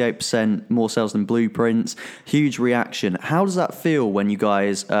 268% more sales than Blueprints, huge reaction. How does that feel when you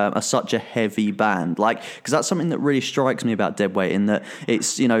guys are such a heavy band? Like, because that's something that really strikes me about Deadweight, in that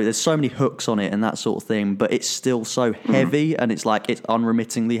it's, you know, there's so many hooks on it and that sort of thing, but it's still so heavy, and it's like it's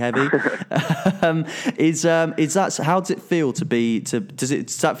unremittingly heavy. Is that, how does it feel to be,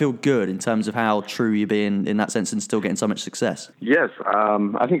 does that feel good in terms of how true you're being in that sense and still getting so much success? Yes,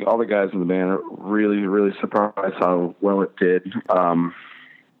 I think all the guys in the band are really, really surprised how well it did.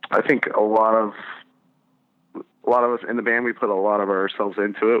 I think a lot of us in the band, we put a lot of ourselves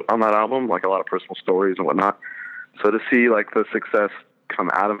into it on that album, like a lot of personal stories and whatnot. So to see like the success come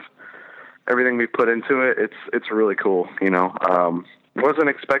out of everything we put into it, it's really cool. You know, wasn't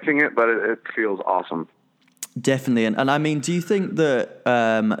expecting it, but it feels awesome. Definitely, and I mean, do you think that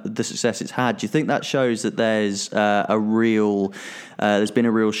the success it's had, do you think that shows that there's been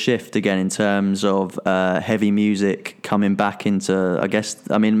a real shift again in terms of heavy music coming back into, I guess,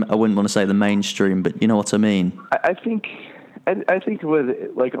 I mean, I wouldn't want to say the mainstream, but you know what I mean? I think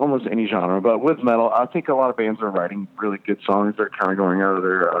with like almost any genre, but with metal, I think a lot of bands are writing really good songs. They're kind of going out of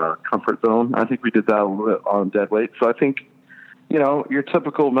their comfort zone. I think we did that a little bit on Deadweight. So I think, you know, your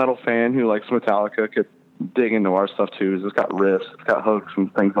typical metal fan who likes Metallica could dig into our stuff too. It's got riffs, it's got hooks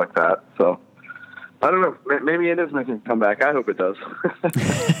and things like that. So I don't know. Maybe it is making a comeback. I hope it does.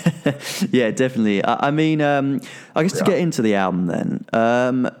 Yeah, definitely. I mean, I guess to get into the album then.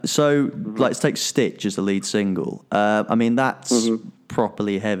 So let's take Stitch as the lead single. I mean, that's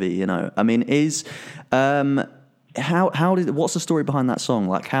properly heavy. You know. I mean, what's the story behind that song?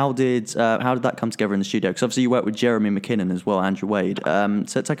 Like, how did that come together in the studio? Because obviously you worked with Jeremy McKinnon as well, Andrew Wade.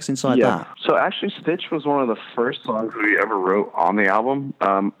 So take us inside that. So actually, Stitch was one of the first songs we ever wrote on the album.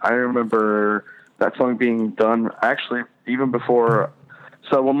 I remember that song being done actually even before.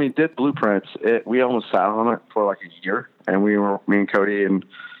 So when we did Blueprints, we almost sat on it for like a year, and me and Cody and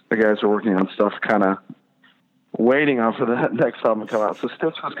the guys were working on stuff kind of waiting on for the next album to come out. So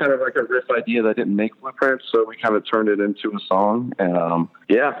Stitch was kind of like a riff idea that didn't make Blueprints, so we kind of turned it into a song. And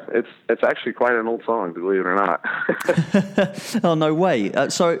yeah, it's actually quite an old song, believe it or not. Oh, no way.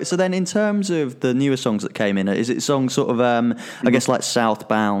 So then in terms of the newer songs that came in, is it songs sort of, I guess, like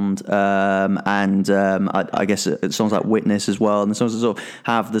Southbound, and I guess songs like Witness as well, and the songs that sort of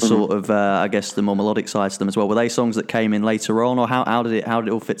have the sort of, I guess, the more melodic sides to them as well? Were they songs that came in later on, or how did it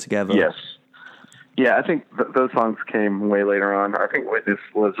all fit together? Yes. Yeah, I think those songs came way later on. I think Witness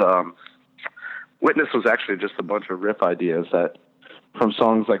was actually just a bunch of riff ideas that from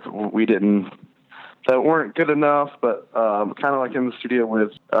songs like that weren't good enough, but kind of like in the studio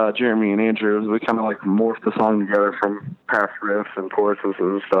with Jeremy and Andrew, we kind of like morphed the song together from past riffs and choruses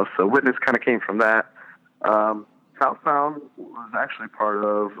and stuff. So Witness kind of came from that. Southbound was actually part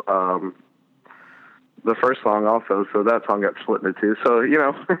of the first song also, so that song got split into two. So,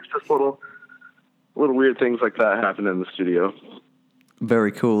 it's just little weird things like that happen in the studio.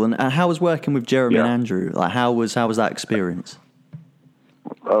 Very cool. And how was working with Jeremy and Andrew? Like, how was that experience?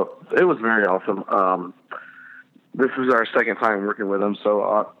 Oh, it was very awesome. This was our second time working with them,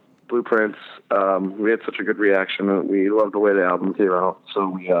 so Blueprints, we had such a good reaction, and we loved the way the album came out, so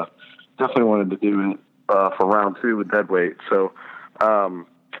we definitely wanted to do it for round 2 with Deadweight. So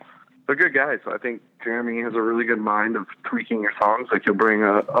they're good guys. I think Jeremy has a really good mind of tweaking your songs. Like, he'll bring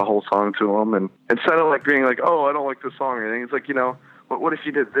a whole song to them, and instead of like being like, oh, I don't like this song or anything, it's like, what if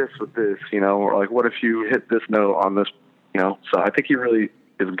you did this with this, or like, what if you hit this note on this, So I think he really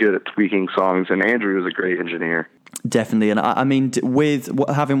is good at tweaking songs, and Andrew is a great engineer. Definitely. And I mean, with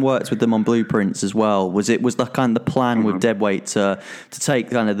having worked with them on Blueprints as well, was the kind of the plan with Deadweight to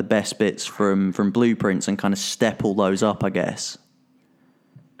take kind of the best bits from Blueprints and kind of step all those up, I guess?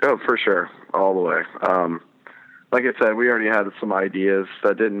 Oh, for sure. All the way. Like I said, we already had some ideas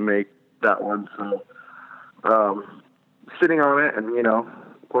that didn't make that one. So sitting on it and,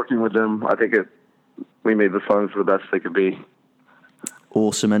 working with them, I think we made the songs the best they could be.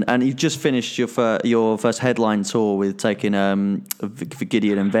 Awesome. And you've just finished your first headline tour with taking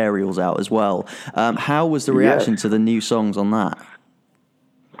Gideon and Varials out as well. How was the reaction to the new songs on that?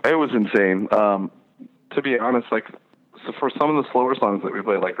 It was insane. To be honest, so for some of the slower songs that we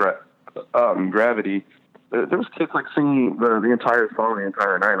played, like Gravity, there was kids like singing the entire song the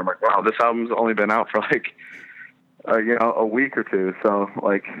entire night. I'm like, wow, this album's only been out for a week or two. So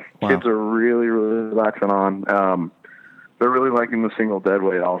kids are really, really latching on. They're really liking the single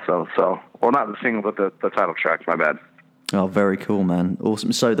Deadweight also. So, well, not the single, but the title track. My bad. Oh, very cool, man.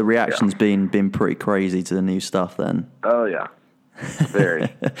 Awesome. So the reaction's been pretty crazy to the new stuff then. Oh yeah. Very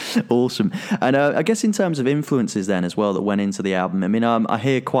awesome. And I guess in terms of influences then as well that went into the album, I mean, I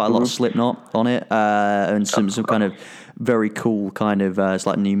hear quite a lot of Slipknot on it, and some kind of very cool kind of it's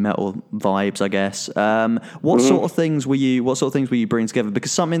like new metal vibes, I guess. What sort of things were you bringing together?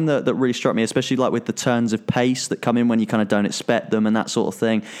 Because something that really struck me, especially like with the turns of pace that come in when you kind of don't expect them and that sort of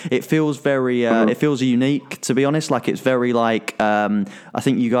thing, it feels very it feels unique, to be honest. Like, it's very I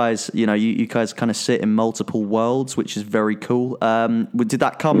think you guys you guys kind of sit in multiple worlds, which is very cool. Did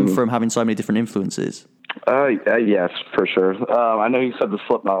that come from having so many different influences? Yes, for sure. I know you said the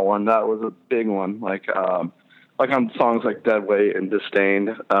Slipknot one. That was a big one. Like on songs like Deadweight and Disdained.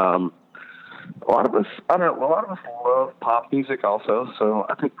 A lot of us love pop music also. So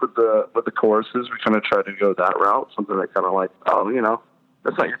I think with the choruses, we kind of try to go that route. Something that kind of like,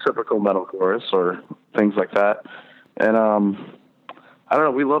 that's not your typical metal chorus or things like that. And I don't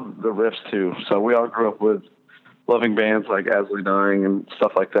know, we love the riffs too. So we all grew up with loving bands like As We Dying and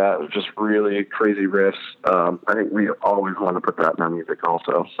stuff like that. It was just really crazy riffs. I think we always want to put that in our music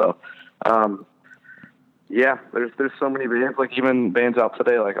also. So, there's so many bands, like even bands out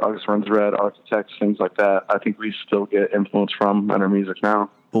today, like August Runs Red, Architects, things like that. I think we still get influence from in our music now.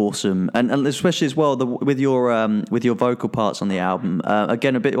 Awesome, and especially as well with your vocal parts on the album.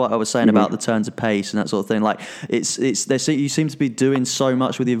 Again, a bit like I was saying about the turns of pace and that sort of thing. Like you seem to be doing so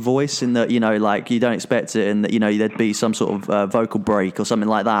much with your voice in that you don't expect it, and that there'd be some sort of vocal break or something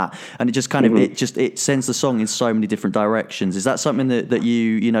like that, and it just kind of it sends the song in so many different directions. Is that something that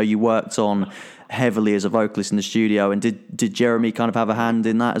you worked on heavily as a vocalist in the studio, and did Jeremy kind of have a hand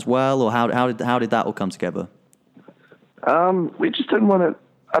in that as well, or how did that all come together? We just didn't want to.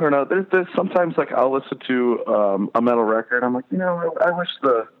 I don't know. There's sometimes I'll listen to a metal record. I'm like, I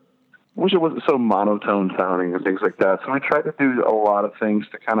wish it wasn't so monotone sounding and things like that. So I tried to do a lot of things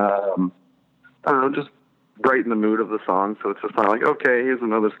to kind of, I don't know, just brighten the mood of the song. So it's just kind of like, okay, here's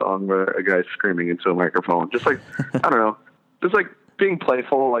another song where a guy's screaming into a microphone. Just like, I don't know, just like being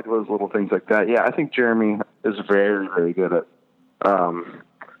playful, like those little things like that. Yeah, I think Jeremy is very, very good at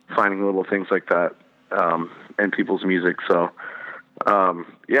finding little things like that in people's music. So,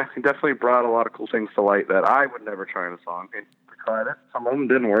 yeah, he definitely brought a lot of cool things to light that I would never try in a song. And I tried it. Some of them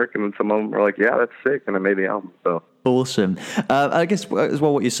didn't work, and then some of them were like, yeah, that's sick, and it made the album. So. Awesome. I guess as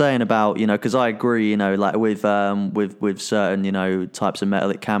well what you're saying about, because I agree, like with certain, types of metal,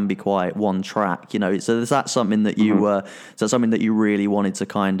 it can be quite one track, so is that something that you really wanted to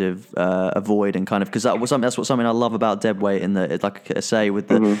kind of avoid, and kind of, because that's something I love about Deadweight, in that, like I say, with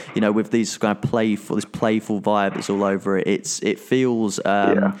the with these kind of playful vibe that's all over it, it feels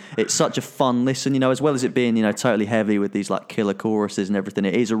it's such a fun listen, as well as it being totally heavy with these like killer choruses and everything.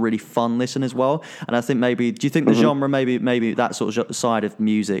 It is a really fun listen as well, and I think maybe, do you think the genre, maybe that sort of side of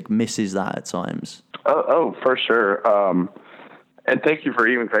music misses that at times? Oh, for sure. And thank you for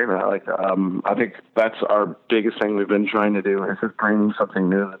even saying that. Like, I think that's our biggest thing we've been trying to do, is just bring something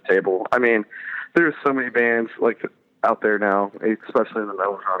new to the table. I mean, there's so many bands like out there now, especially in the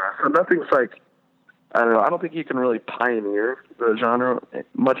metal genre. So nothing's like, I don't know. I don't think you can really pioneer the genre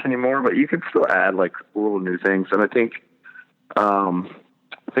much anymore, but you can still add like little new things. And I think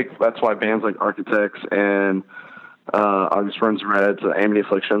that's why bands like Architects and August Runs Red, Amity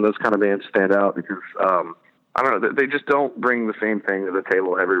Affliction, those kind of bands stand out, because I don't know, they just don't bring the same thing to the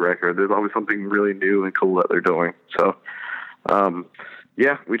table every record. There's always something really new and cool that they're doing. So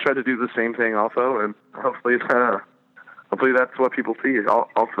yeah, we try to do the same thing also, and hopefully that's what people see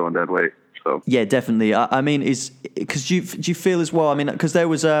also in Deadweight. So. Yeah, definitely. I mean, do you feel as well? I mean, because there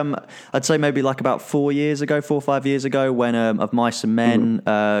was, I'd say maybe like about 4 or 5 years ago, when Of Mice and Men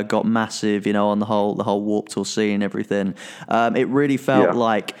got massive, on the whole Warped Tour scene and everything. It really felt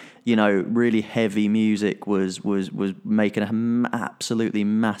like, really heavy music was making an absolutely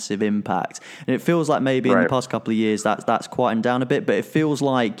massive impact. And it feels like maybe in the past couple of years that's quietened down a bit, but it feels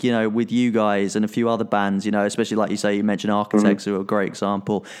like, with you guys and a few other bands, especially like you say, you mentioned Architects, who are a great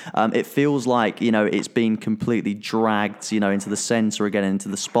example. It feels like, it's been completely dragged, into the center again, into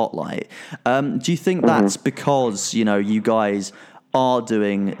the spotlight. Do you think that's because, you guys are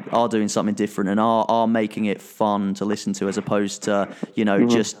doing something different and are making it fun to listen to, as opposed to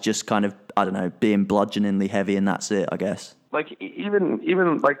just kind of, I don't know, being bludgeoningly heavy and that's it, I guess? Like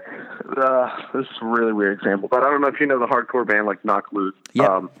even like this is a really weird example, but I don't know if you know the hardcore band like Knock Loose.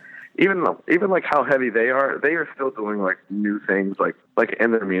 Yeah. Even like how heavy they are still doing like new things like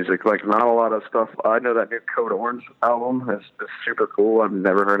in their music. Like not a lot of stuff. I know that new Code Orange album is super cool. I've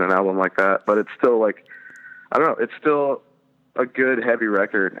never heard an album like that, but it's still like, I don't know, it's still a good heavy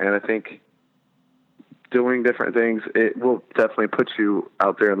record, and I think doing different things, it will definitely put you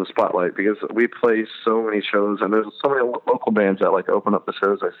out there in the spotlight, because we play so many shows, and there's so many local bands that like open up the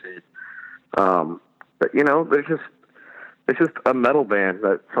shows I see. But it's just a metal band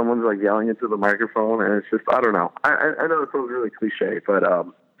that someone's like yelling into the microphone, and it's just, I don't know. I know it sounds really cliche, but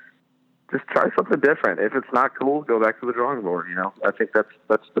just try something different. If it's not cool, go back to the drawing board. I think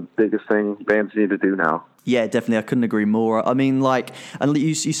that's the biggest thing bands need to do now. Yeah, definitely. I couldn't agree more. I mean, like, and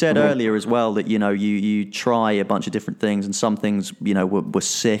you said earlier as well that, you try a bunch of different things, and some things, were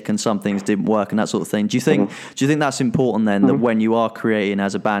sick, and some things didn't work, and that sort of thing. Do you think that's important then, that when you are creating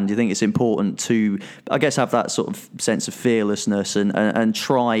as a band, do you think it's important to, I guess, have that sort of sense of fearlessness and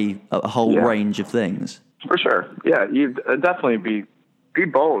try a whole range of things? For sure. Yeah, you definitely be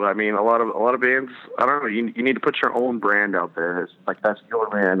bold. I mean, a lot of bands, I don't know, you need to put your own brand out there. It's like, that's your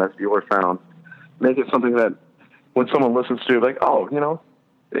brand, that's your sound. Make it something that when someone listens to, like, oh,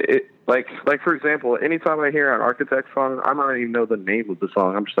 it, like for example, anytime I hear an Architect song, I might even know the name of the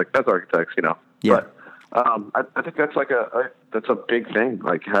song. I'm just like, that's Architects, Yeah. But I think that's like that's a big thing,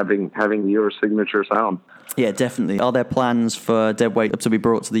 like having your signature sound. Yeah, definitely. Are there plans for Deadweight to be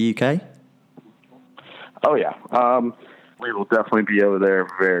brought to the UK? Oh yeah. We will definitely be over there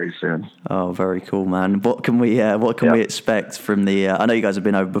very soon. Oh, very cool, man. What can we expect from the? I know you guys have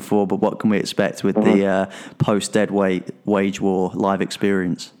been over before, but what can we expect with the post Deadweight Wage War live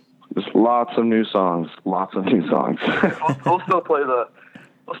experience? Just lots of new songs. We'll still play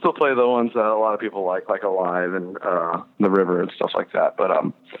the ones that a lot of people like Alive and The River and stuff like that. But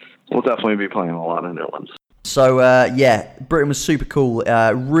we'll definitely be playing a lot of new ones. So, Britain was super cool.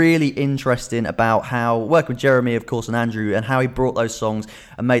 Really interesting about how, working with Jeremy, of course, and Andrew, and how he brought those songs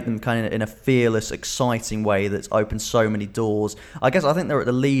and made them kind of in a fearless, exciting way that's opened so many doors. I think they're at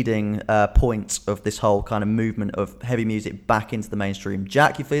the leading point of this whole kind of movement of heavy music back into the mainstream.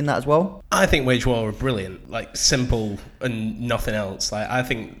 Jack, you feeling that as well? I think Wage War are brilliant, like simple and nothing else. Like, I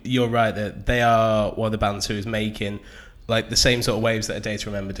think you're right that they are one of the bands who is making like the same sort of waves that A Day to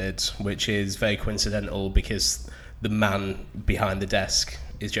Remember did, which is very coincidental because the man behind the desk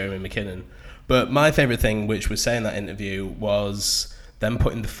is Jeremy McKinnon. But my favourite thing, which was saying in that interview, was them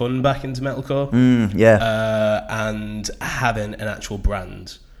putting the fun back into metalcore, and having an actual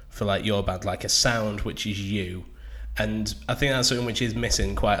brand for like your band, like a sound which is you. And I think that's something which is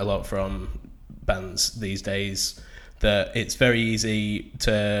missing quite a lot from bands these days, that it's very easy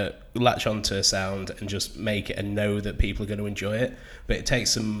to latch onto a sound and just make it and know that people are going to enjoy it, but it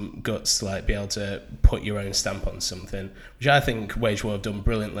takes some guts to like be able to put your own stamp on something, which I think Wage War have done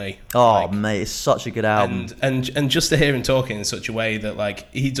brilliantly. Mate, it's such a good album. And just to hear him talking in such a way that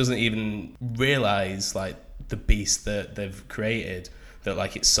like he doesn't even realise like the beast that they've created, that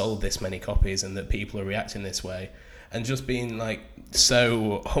like it's sold this many copies and that people are reacting this way, and just being like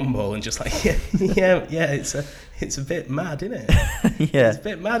so humble and just like yeah it's a bit mad, isn't it? Yeah, it's a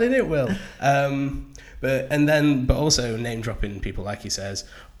bit mad, isn't it, Will? But also name dropping people, like he says,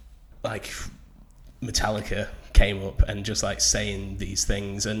 like Metallica came up and just like saying these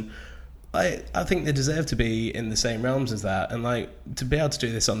things, and I think they deserve to be in the same realms as that, and like to be able to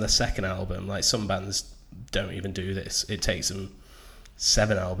do this on the second album, like some bands don't even do this. It takes them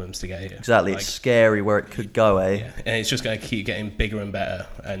 7 albums to get here. Exactly, like, it's scary where it could go, eh? Yeah, and it's just going to keep getting bigger and better,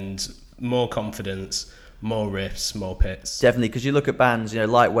 and more confidence, more riffs, more pits. Definitely, because you look at bands,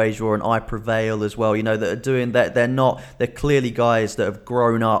 like Wage War and I Prevail as well, that are doing that. They're clearly guys that have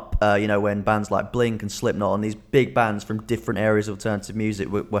grown up, when bands like Blink and Slipknot and these big bands from different areas of alternative music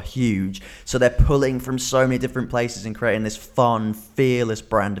were huge. So they're pulling from so many different places and creating this fun, fearless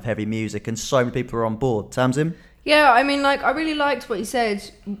brand of heavy music, and so many people are on board. Tamsin? Yeah, I mean, like, I really liked what he said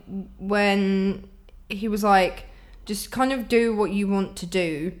when he was like, just kind of do what you want to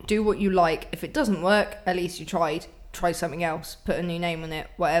do what you like. If it doesn't work, at least you tried. Try something else, put a new name on it,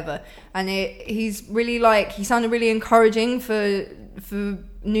 whatever. And he's really like, he sounded really encouraging for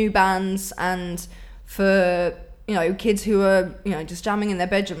new bands and for, kids who are, just jamming in their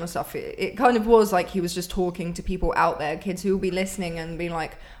bedroom and stuff. It kind of was like he was just talking to people out there, kids who will be listening and being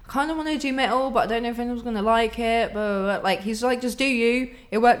like, I kind of want to do metal, but I don't know if anyone's going to like it. But like, he's like, just do you.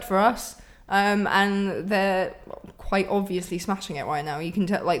 It worked for us. And they're quite obviously smashing it right now. You can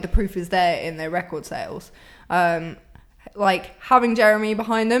tell, like, the proof is there in their record sales. Like, having Jeremy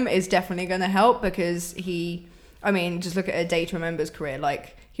behind them is definitely going to help, because just look at A Day to Remember's career.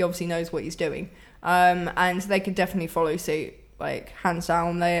 Like, he obviously knows what he's doing. And they could definitely follow suit, like, hands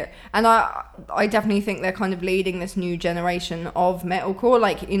down. I definitely think they're kind of leading this new generation of metalcore.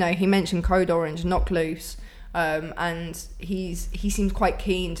 Like, he mentioned Code Orange, Knock Loose. And he seems quite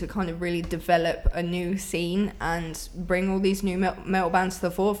keen to kind of really develop a new scene and bring all these new metal bands to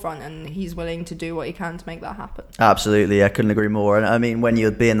the forefront, and he's willing to do what he can to make that happen. Absolutely, I couldn't agree more. And I mean, when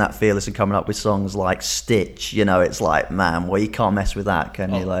you're being that fearless and coming up with songs like Stitch, it's like, man, well, you can't mess with that,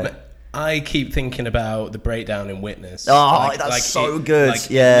 can you? Like, I keep thinking about the breakdown in Witness. That's so good. It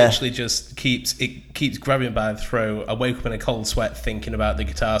literally just keeps grabbing me by the throat. I wake up in a cold sweat thinking about the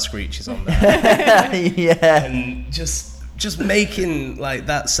guitar screeches on there. Yeah. And just making like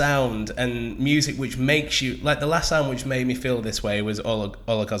that sound and music which makes you, like, the last sound which made me feel this way was All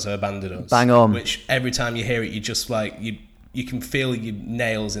Because Her Abandoned Us. Bang on. Which every time you hear it, you just like you can feel your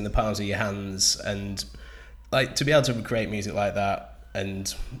nails in the palms of your hands, and like to be able to create music like that.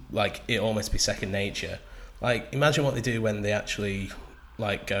 And like it almost be second nature. Like, imagine what they do when they actually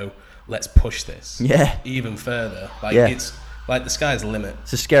like go, let's push this even further. Like, it's like the sky's the limit.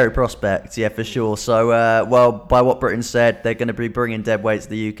 It's a scary prospect, yeah, for sure. So well, by what Britain said, they're going to be bringing Deadweight to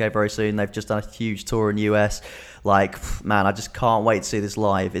the UK very soon. They've just done a huge tour in the US. Like, man, I just can't wait to see this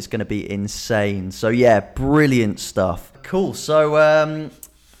live. It's going to be insane. So yeah, brilliant stuff. Cool. So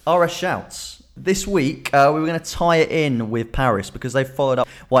RS Shouts. This week, we were going to tie it in with Paris, because they followed up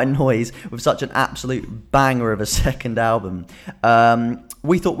White Noise with such an absolute banger of a second album.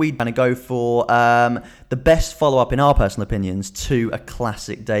 We thought we'd kind of go for the best follow-up, in our personal opinions, to a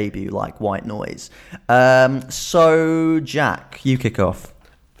classic debut like White Noise. So, Jack, you kick off.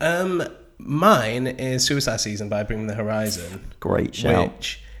 Mine is Suicide Season by Bring Me the Horizon. Great shout.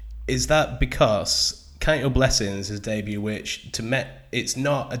 Which is that because Count Your Blessings is a debut which, it's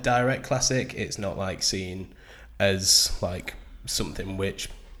not a direct classic. It's not like seen as like something which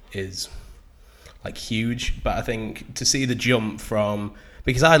is like huge. But I think to see the jump from,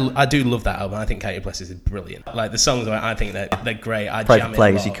 because I do love that album. I think Count Your Blessings is brilliant. Like the songs, I think they're great. I jam it a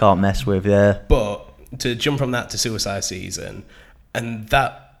lot. You can't mess with, yeah. But to jump from that to Suicide Season, and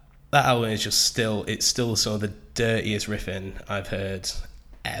that album is just still some of the dirtiest riffing I've heard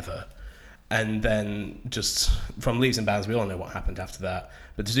ever. And then just from Leaves and Bounds, we all know what happened after that.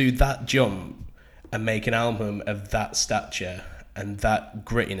 But to do that jump and make an album of that stature and that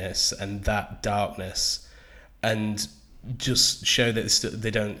grittiness and that darkness, and just show that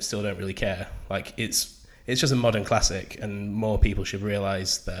they still don't really care. Like it's it's just a modern classic, and more people should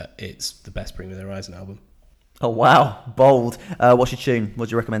realise that it's the best Bring Me the Horizon album. Oh, wow. Bold. What's your tune? What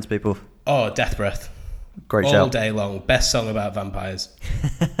do you recommend to people? Oh, Death Breath. Great All shout. day long. Best song about vampires.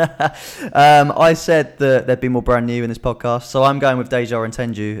 I said that there'd be more brand new in this podcast, so I'm going with Deja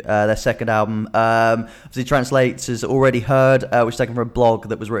Entendu, their second album. Obviously, Translates has already heard, which is taken from a blog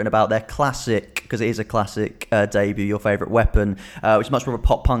that was written about their classic, because it is a classic debut, Your Favourite Weapon, which is much more of a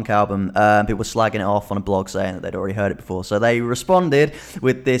pop punk album. People were slagging it off on a blog saying that they'd already heard it before, so they responded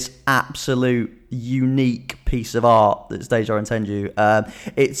with this absolute unique piece of art that's Deja Entendu.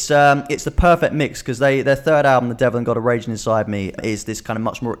 It's the perfect mix, because their third album, The Devil and God Are Raging Inside Me, is this kind of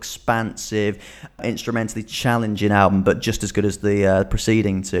much more expansive, instrumentally challenging album, but just as good as the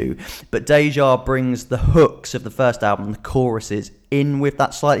preceding two. But Deja brings the hooks of the first album, the choruses, in with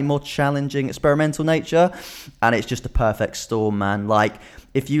that slightly more challenging experimental nature, and it's just a perfect storm, man. Like,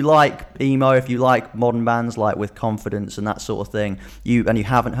 if you like emo, if you like modern bands like With Confidence and that sort of thing, you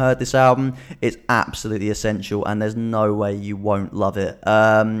haven't heard this album, it's absolutely essential, and there's no way you won't love it.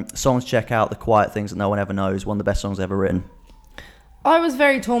 Songs check out: The Quiet Things That No One Ever Knows, one of the best songs ever written. I was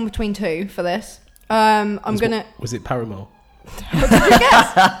very torn between two for this. Was it Paramore? What did you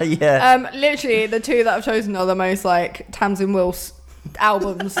guess? Yeah. Literally, the two that I've chosen are the most like Tamsin Wills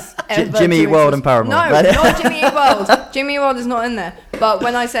albums ever. Jimmy Eat to World exist. and Paramore. No, not Jimmy Eat World. Jimmy Eat World is not in there. But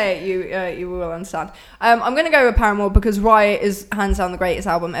when I say it, you will understand. I'm going to go with Paramore because Riot is hands down the greatest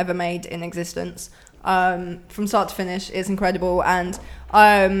album ever made in existence. From start to finish, it's incredible. And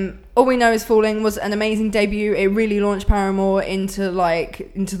All We Know Is Falling was an amazing debut. It really launched Paramore into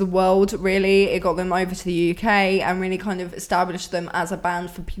the world, really. It got them over to the UK and really kind of established them as a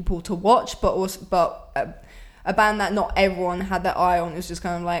band for people to watch, but a band that not everyone had their eye on. It was just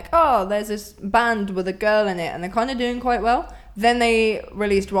kind of like, oh, there's this band with a girl in it, and they're kind of doing quite well. Then they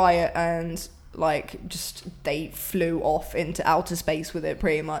released Riot, and they flew off into outer space with it,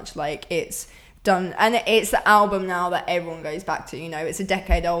 pretty much. Like, it's done, and it's the album now that everyone goes back to. It's a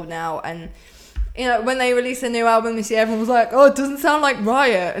decade old now, and when they released a new album this year, everyone was like, oh, it doesn't sound like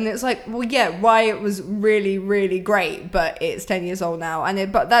Riot. And it's like, well, yeah, Riot was really, really great, but it's 10 years old now.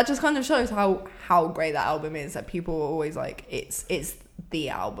 But that just kind of shows how great that album is, that people are always like, it's the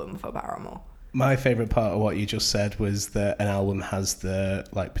album for Paramore. My favourite part of what you just said was that an album has the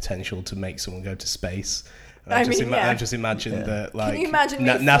potential to make someone go to space. I just imagine that, like, Can you imagine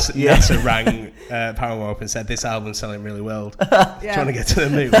NASA rang Paramore up and said, this album's selling really well. Trying to get to the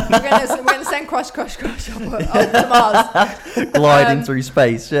moon. We're gonna send Crush up to Mars. Gliding through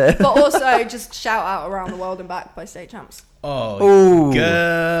space, yeah. But also, just shout out Around the World and Back by State Champs. Oh,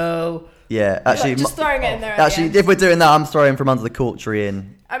 girl. Yeah, actually, just throwing it in there. Actually, if we're doing that, I'm throwing From Under the Cork Tree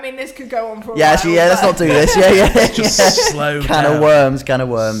in. I mean, this could go on for a while. Let's not do this. Just slow down. Can of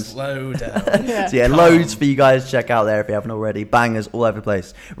worms. Slow down. So loads for you guys to check out there if you haven't already. Bangers all over the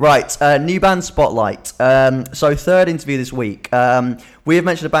place. Right, new band spotlight. So third interview this week. We have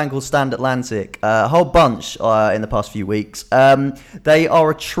mentioned a band called Stand Atlantic, a whole bunch in the past few weeks. They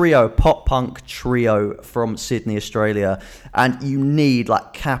are a trio, pop punk trio from Sydney, Australia, and you need,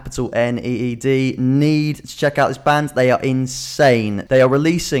 like, capital NEED, need to check out this band. They are insane. They are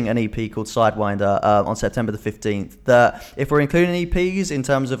releasing an EP called Sidewinder on September the 15th. That, if we're including EPs in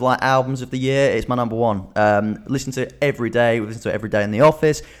terms of like albums of the year, it's my number one. Listen to it every day. We listen to it every day in the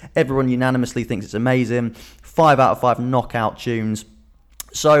office. Everyone unanimously thinks it's amazing. 5 out of 5 knockout tunes.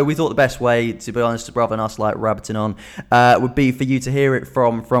 So we thought the best way, to be honest, rather than us like rabbiting on, would be for you to hear it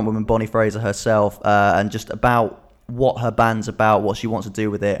from frontwoman Bonnie Fraser herself, and just about what her band's about, what she wants to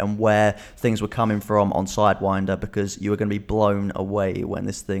do with it, and where things were coming from on Sidewinder, because you are going to be blown away when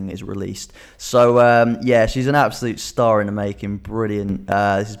this thing is released. So she's an absolute star in the making. Brilliant.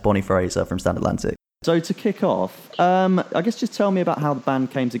 This is Bonnie Fraser from Stand Atlantic. So to kick off, I guess just tell me about how the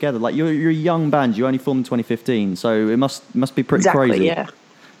band came together. Like, you're a young band, you only formed in 2015, so it must be pretty crazy. Yeah.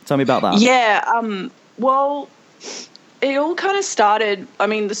 Tell me about that. Yeah, well, it all kind of started, I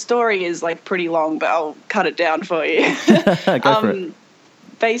mean, the story is like pretty long, but I'll cut it down for you. Go for it.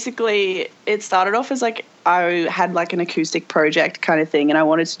 Basically, it started off as like, I had like an acoustic project kind of thing, and I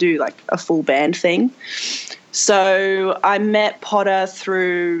wanted to do like a full band thing. So I met Potter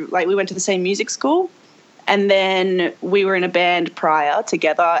through, like, we went to the same music school, and then we were in a band prior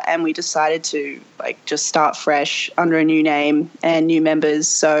together, and we decided to like just start fresh under a new name and new members.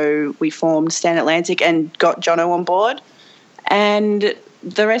 So we formed Stand Atlantic and got Jono on board. And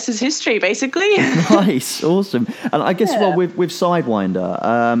the rest is history, basically. Nice, awesome. And I guess with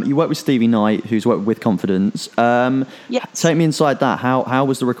Sidewinder, you worked with Stevie Knight, who's worked with Confidence. Yes. Take me inside that. How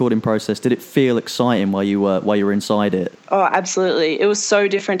was the recording process? Did it feel exciting while you were inside it? Oh, absolutely. It was so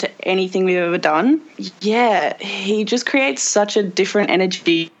different to anything we've ever done. Yeah, he just creates such a different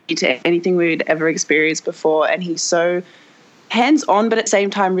energy to anything we'd ever experienced before, and he's so hands-on, but at the same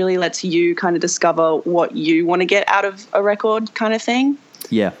time really lets you kind of discover what you want to get out of a record kind of thing.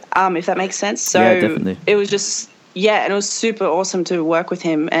 Yeah. If that makes sense. So yeah, definitely. It was just, and it was super awesome to work with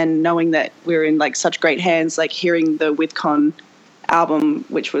him, and knowing that we're in like such great hands, like hearing the WithCon album,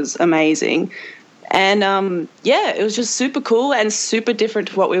 which was amazing. And it was just super cool and super different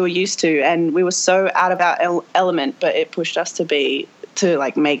to what we were used to. And we were so out of our element, but it pushed us to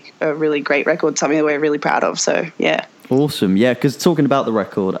like make a really great record, something that we're really proud of. So, yeah. Awesome, yeah, because talking about the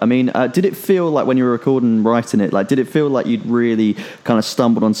record, I mean, did it feel like when you were recording and writing it, like, did it feel like you'd really kind of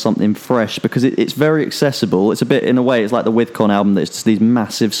stumbled on something fresh? Because it's very accessible. It's a bit, in a way, it's like the WithCon album, that it's just these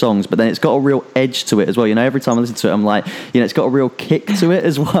massive songs, but then it's got a real edge to it as well. You know, every time I listen to it, I'm like, it's got a real kick to it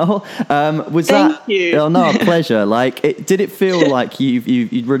as well. Thank you. Oh, no, a pleasure. Like, did it feel like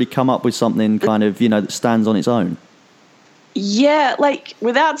you'd really come up with something kind of, that stands on its own? Yeah, like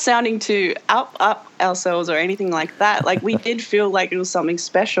without sounding too up ourselves or anything like that, like we did feel like it was something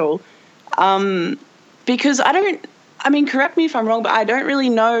special. Because correct me if I'm wrong, but I don't really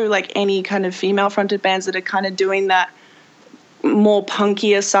know like any kind of female fronted bands that are kind of doing that more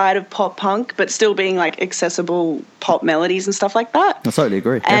punkier side of pop punk, but still being like accessible pop melodies and stuff like that. I totally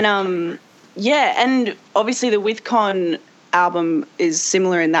agree. And and obviously the WithCon album is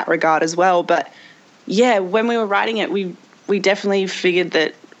similar in that regard as well. But yeah, when we were writing it, we definitely figured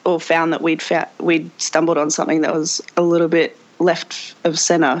that, or found that we'd stumbled on something that was a little bit left of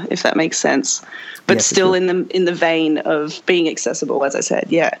center, if that makes sense, but still sure. in the vein of being accessible, as I said.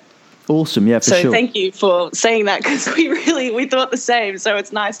 Yeah. Awesome, yeah, for sure. So thank you for saying that, because we thought the same, so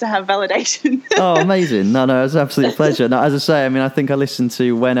it's nice to have validation. Oh, amazing. No, it's an absolute pleasure. No, as I say, I think I listened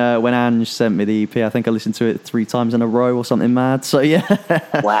to, when Ange sent me the EP, I think I listened to it 3 times in a row or something mad, so yeah.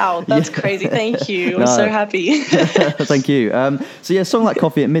 Wow, that's crazy. Thank you. I'm so happy. Thank you. So yeah, a song like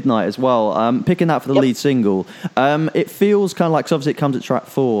Coffee at Midnight as well, picking that for the lead single, it feels kind of like, so obviously it comes at track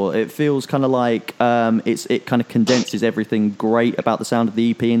 4, it feels kind of like it kind of condenses everything great about the sound of the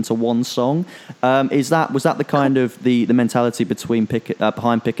EP into one song. Was that the kind of the mentality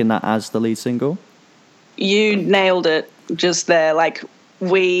behind picking that as the lead single? You nailed it just there. Like,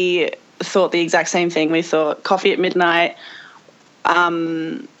 we thought the exact same thing. We thought Coffee at Midnight,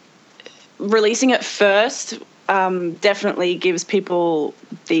 releasing it first definitely gives people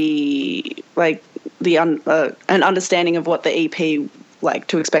an understanding of what the EP, like,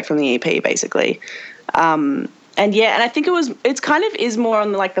 to expect from the EP, basically. And I think it's kind of is more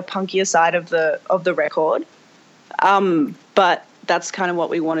on like the punkier side of the record. But that's kind of what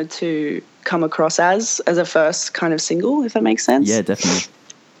we wanted to come across as a first kind of single, if that makes sense. Yeah, definitely.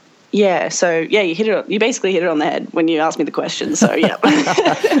 Yeah, so you basically hit it on the head when you asked me the question. So yeah,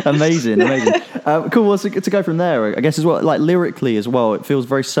 amazing. Cool. Well, to go from there, I guess as well, like lyrically as well, it feels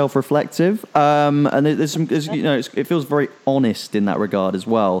very self-reflective, and it feels very honest in that regard as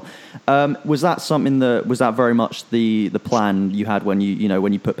well. Was that something was that very much the plan you had when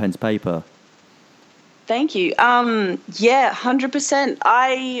you put pen to paper? Thank you.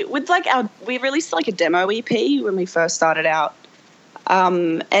 100%. We released like a demo EP when we first started out.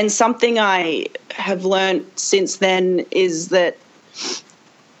 And something I have learned since then is that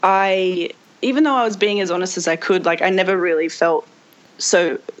even though I was being as honest as I could, like, I never really felt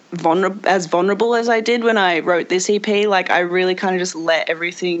so vulnerable as I did when I wrote this EP. Like, I really kind of just let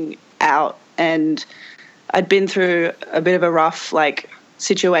everything out, and I'd been through a bit of a rough, like,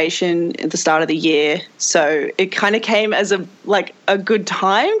 situation at the start of the year. So it kind of came as a good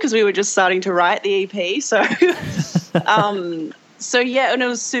time, because we were just starting to write the EP. So, and it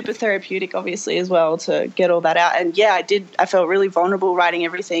was super therapeutic, obviously, as well, to get all that out. And I felt really vulnerable writing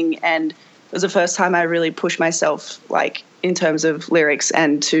everything, and it was the first time I really pushed myself, like, in terms of lyrics,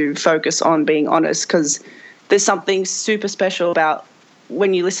 and to focus on being honest, because there's something super special about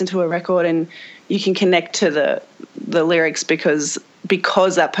when you listen to a record and you can connect to the lyrics because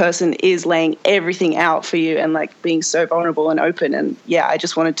that person is laying everything out for you and, like, being so vulnerable and open. And I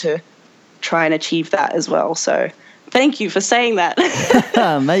just wanted to try and achieve that as well. So Thank you for saying that.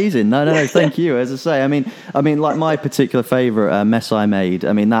 Amazing. No. Thank you. As I say, I mean, like my particular favorite, "Mess I Made."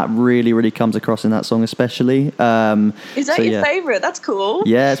 I mean, that really comes across in that song, especially. Is that your favorite? That's cool.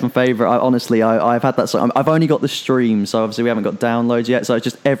 Yeah, it's my favorite. I've had that song. I've only got the stream, so obviously we haven't got downloads yet. So it's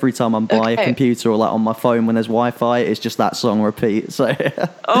just every time I'm by a computer or like on my phone when there's Wi-Fi, it's just that song repeat. So.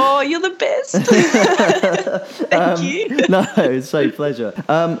 Oh, you're the best. Thank you. No, it's a pleasure.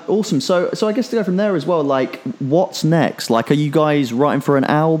 Awesome. So I guess to go from there as well, like, what's next? Like, are you guys writing for an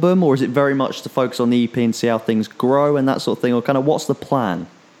album, or is it very much to focus on the EP and see how things grow and that sort of thing, or kind of what's the plan?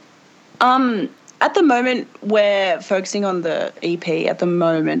 At the moment, we're focusing on the EP at the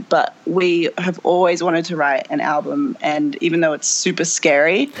moment, but we have always wanted to write an album, and even though it's super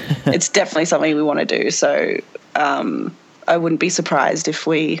scary, it's definitely something we want to do. So I wouldn't be surprised if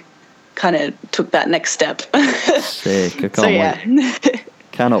we kind of took that next step. Sick. I can't wait.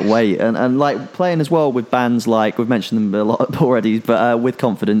 Cannot wait. And like playing as well with bands like, we've mentioned them a lot already, but with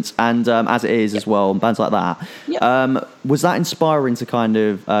Confidence and As It Is as well, and bands like that. Yep. Was that inspiring to kind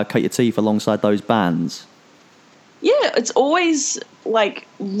of cut your teeth alongside those bands? Yeah, it's always like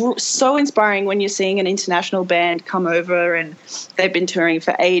so inspiring when you're seeing an international band come over and they've been touring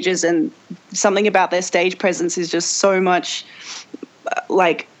for ages, and something about their stage presence is just so much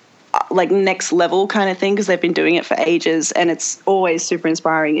like next level kind of thing, because they've been doing it for ages, and it's always super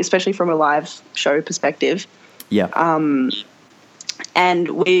inspiring, especially from a live show perspective. Yeah. And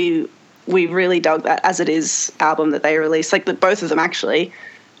we really dug that As It Is album that they released, like both of them actually.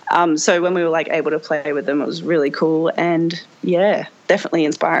 So when we were like able to play with them, it was really cool, and yeah, definitely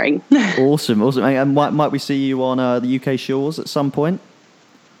inspiring. Awesome. And might we see you on the UK shores at some point?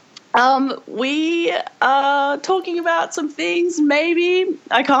 We are talking about some things, maybe.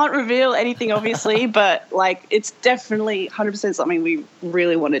 I can't reveal anything, obviously, but like it's definitely 100% something we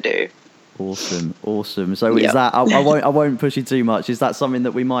really want to do. Awesome. So is that, I won't push you too much. Is that something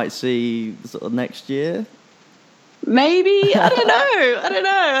that we might see sort of next year? Maybe. I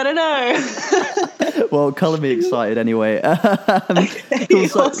don't know. Well, colour me excited anyway. Cool.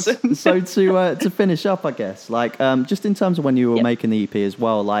 Awesome. So to finish up, I guess, like just in terms of when you were making the EP as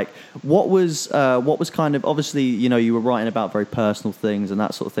well, like what was kind of, obviously, you know, you were writing about very personal things and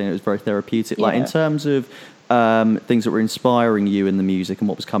that sort of thing. It was very therapeutic. Like in terms of things that were inspiring you in the music and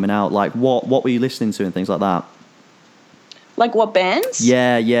what was coming out, like what were you listening to and things like that? Like what bands?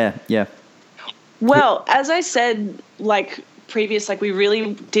 Yeah. Well, as I said, like previous, like we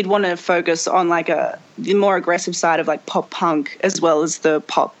really did want to focus on like the more aggressive side of like pop punk as well as the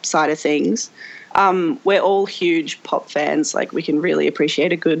pop side of things. We're all huge pop fans. Like we can really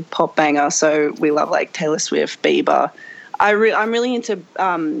appreciate a good pop banger. So we love like Taylor Swift, Bieber. I'm really into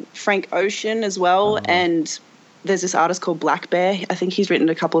Frank Ocean as well. Mm-hmm. And there's this artist called Black Bear. I think he's written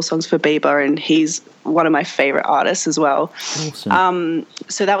a couple of songs for Bieber, and he's one of my favorite artists as well. Awesome.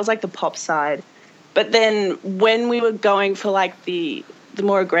 So that was like the pop side. But then when we were going for like the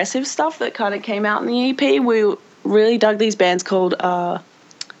more aggressive stuff that kind of came out in the EP, we really dug these bands called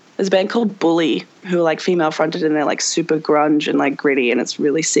there's a band called Bully, who are like female fronted, and they're like super grunge and like gritty, and it's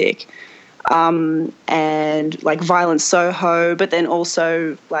really sick. And like Violent Soho, but then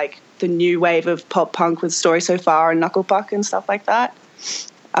also like the new wave of pop punk with Story So Far and Knucklepuck and stuff like that.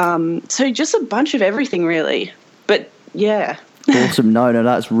 So just a bunch of everything really. But yeah. Awesome. No,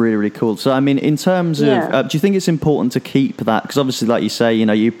 that's really cool. So, I mean, in terms of, do you think it's important to keep that? Because obviously, like you say, you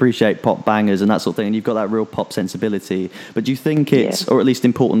know, you appreciate pop bangers and that sort of thing, and you've got that real pop sensibility. But do you think it's, or at least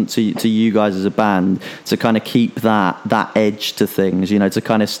important to you guys as a band, to kind of keep that edge to things, you know, to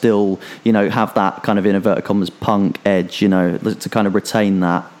kind of still, you know, have that kind of, in inverted commas, punk edge, you know, to kind of retain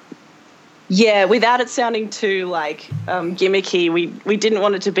that? Yeah, without it sounding too, like, gimmicky, we didn't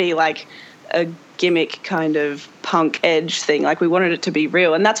want it to be, like, a gimmick kind of punk edge thing. Like we wanted it to be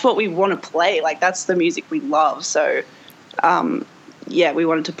real, and that's what we want to play. Like that's the music we love. So we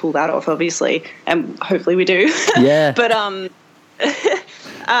wanted to pull that off, obviously, and hopefully we do. Yeah. But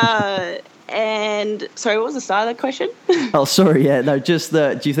and sorry, what was the start of that question? Oh, sorry. Yeah, no, just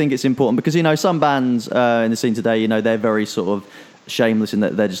that. Do you think it's important because, you know, some bands in the scene today, you know, they're very sort of shameless in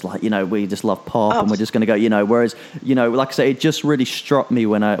that they're just like, you know, we just love pop and we're just going to go, you know, whereas, you know, like I say, it just really struck me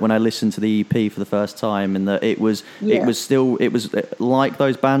when I listened to the EP for the first time, and that it was like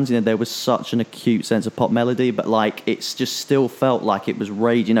those bands, you know, there was such an acute sense of pop melody, but like it's just still felt like it was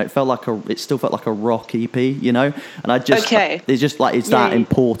rage, you know, it still felt like a rock EP, you know, and I just it's just like it's that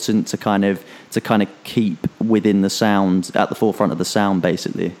important to kind of keep within the sound, at the forefront of the sound,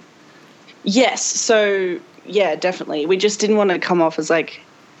 basically. Yes, so yeah, definitely. We just didn't want to come off as like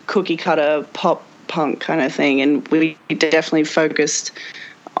cookie cutter pop punk kind of thing, and we definitely focused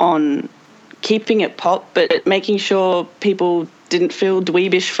on keeping it pop, but making sure people didn't feel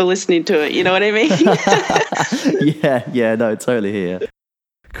dweebish for listening to it. You know what I mean? yeah, no, totally here.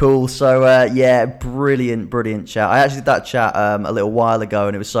 Cool. So, brilliant chat. I actually did that chat a little while ago,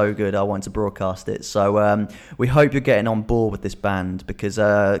 and it was so good, I wanted to broadcast it. So, we hope you're getting on board with this band, because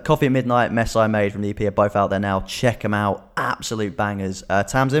Coffee at Midnight, Mess I Made from the EP are both out there now. Check them out. Absolute bangers.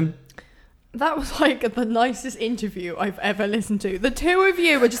 Tamsin? That was like the nicest interview I've ever listened to. The two of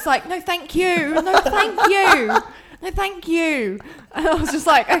you were just like, no, thank you. No, thank you. No, thank you. And I was just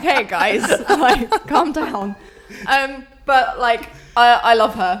like, okay, guys, like, calm down. But like, I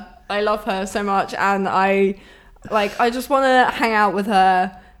love her. I love her so much, and I just want to hang out with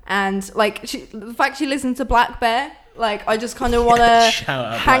her. And like, the fact she listens to Black Bear, like, I just kind of want to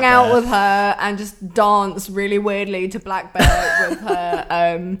hang out with her and just dance really weirdly to Black Bear with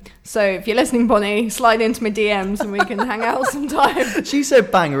her. So if you're listening, Bonnie, slide into my DMs and we can hang out sometime. She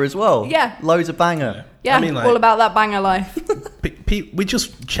said banger as well. Yeah. Loads of banger. Yeah, I mean, like, all about that banger life. We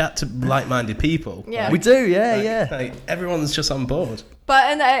just chat to like-minded people. Yeah. Like, We do, yeah. Like, everyone's just on board.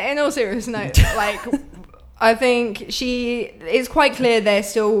 But in all serious note, like, I think it's quite clear they're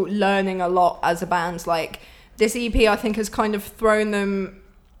still learning a lot as a band. Like, this EP, I think, has kind of thrown them,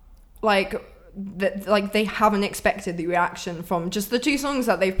 like they haven't expected the reaction from just the two songs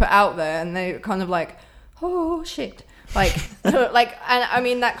that they've put out there, and they're kind of like, oh shit. Like, and I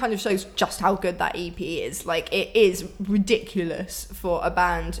mean, that kind of shows just how good that EP is. Like, it is ridiculous for a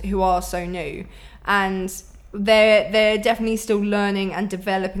band who are so new, and they're definitely still learning and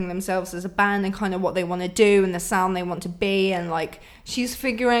developing themselves as a band and kind of what they want to do and the sound they want to be. And like, she's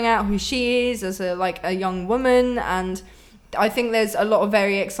figuring out who she is as a young woman, and I think there's a lot of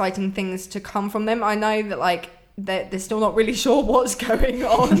very exciting things to come from them. I know that like they're still not really sure what's going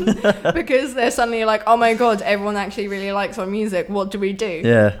on because they're suddenly like, oh my god, everyone actually really likes our music, what do we do?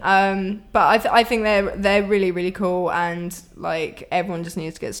 But I think they're really, really cool, and like, everyone just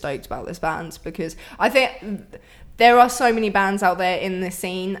needs to get stoked about this band, because I think there are so many bands out there in this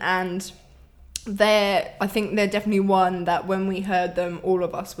scene, and I think they're definitely one that when we heard them, all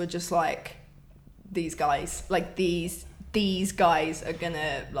of us were just like, these guys, like these guys are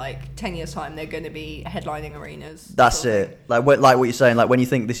gonna, like, 10 years time, they're gonna be headlining arenas. That's it. Like what you're saying, like, when you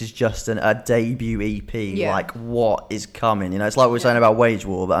think this is just a debut EP, Yeah. like, what is coming? You know, it's like we were saying about Wage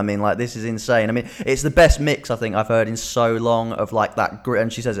War, but I mean, like, this is insane. I mean, it's the best mix I think I've heard in so long of like that grit,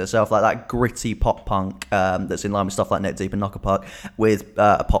 and she says it herself, like that gritty pop punk that's in line with stuff like Neck Deep and Knocker Puck with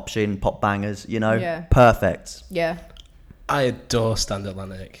a pop shin, pop bangers. You know, Yeah. perfect. Yeah. I adore Stand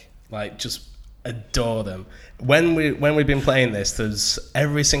Atlantic. Like, just adore them. When we've been playing this, there's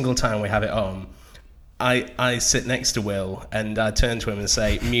every single time we have it on, I sit next to Will and I turn to him and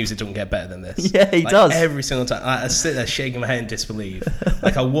say, music doesn't get better than this. Yeah, he like, does. Every single time. I sit there shaking my head in disbelief.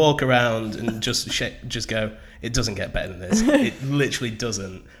 Like, I walk around and just go, it doesn't get better than this. It literally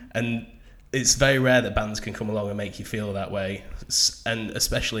doesn't. And it's very rare that bands can come along and make you feel that way. And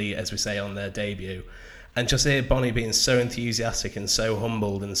especially, as we say, on their debut. And just hear Bonnie being so enthusiastic and so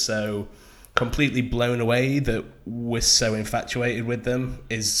humbled and so completely blown away that we're so infatuated with them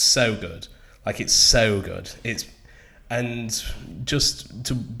is so good. Like, it's so good. And just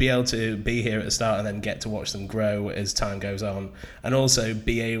to be able to be here at the start and then get to watch them grow as time goes on, and also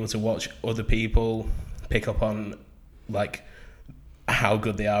be able to watch other people pick up on like how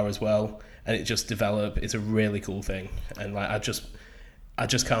good they are as well, and it just develop. It's a really cool thing, and like I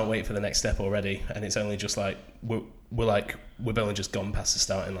just can't wait for the next step already. And it's only just like we've only just gone past the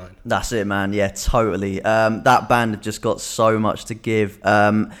starting line. That's it, man. Yeah, totally. That band have just got so much to give.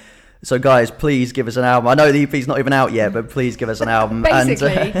 So guys, please give us an album. I know the EP's not even out yet, but please give us an album.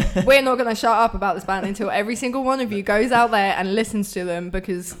 Basically, we're not going to shut up about this band until every single one of you goes out there and listens to them,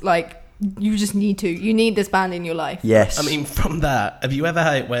 because like, you just need to. You need this band in your life. Yes. I mean, from that, have you ever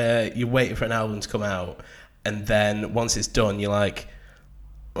had it where you're waiting for an album to come out, and then once it's done, you're like,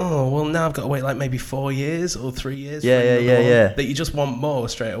 oh, well, now I've got to wait like maybe 4 years or 3 years. Yeah. That you just want more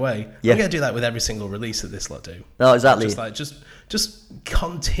straight away. Yeah. I'm going to do that with every single release that this lot do. No, exactly. Just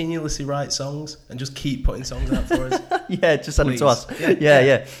continuously write songs and just keep putting songs out for us. Yeah, just send them to us. Yeah.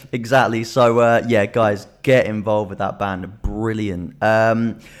 Yeah, exactly. So, guys, get involved with that band. Brilliant.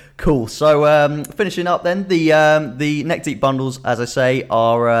 Cool. So, finishing up then, the Neck Deep bundles, as I say,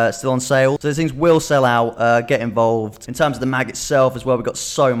 are still on sale. So these things will sell out. Get involved. In terms of the mag itself as well, we've got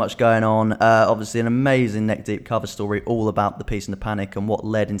so much going on. Obviously, an amazing Neck Deep cover story, all about the Peace and the Panic and what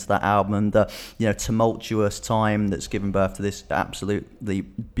led into that album, and the tumultuous time that's given birth to this absolutely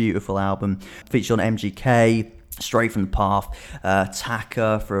beautiful album. Featured on MGK. Straight from the Path,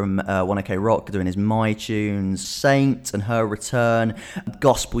 Taka from 1OK Rock doing his My Tunes, Saint and her return,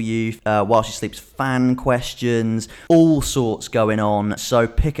 Gospel Youth, While She Sleeps fan questions, all sorts going on. So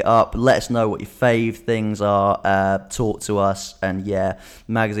pick it up, let us know what your fave things are, talk to us, and yeah,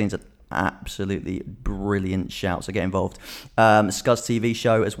 magazine's absolutely brilliant shout, so get involved. Scuzz TV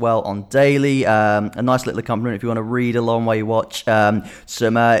show as well on daily, a nice little accompaniment if you want to read along while you watch.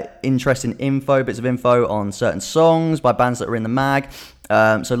 Some interesting bits of info on certain songs by bands that are in the mag.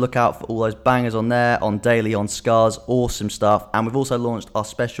 So look out for all those bangers on there, on daily, on Scuzz, awesome stuff. And we've also launched our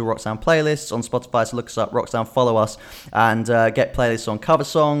special Rock Sound playlists on Spotify, so look us up, Rock Sound, follow us, and get playlists on cover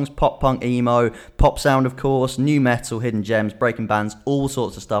songs, pop, punk, emo, pop sound, of course, new metal, hidden gems, breaking bands, all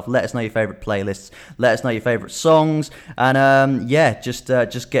sorts of stuff. Let us know your favourite playlists, let us know your favourite songs, and just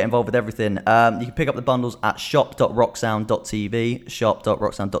get involved with everything. You can pick up the bundles at shop.rocksound.tv,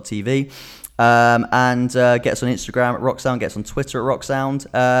 shop.rocksound.tv. And get us on Instagram at Rocksound, get us on Twitter at Rocksound.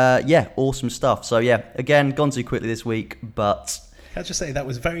 Awesome stuff. So yeah, again, gone too quickly this week, but Can I just say that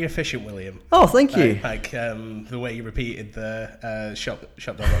was very efficient, William? Oh, thank you. The way you repeated the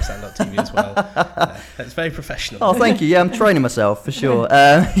shop.rocksound.tv as well. It's very professional. Oh, thank you. Yeah, I'm training myself for sure.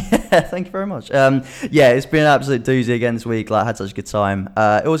 Thank you very much. It's been an absolute doozy again this week. I had such a good time.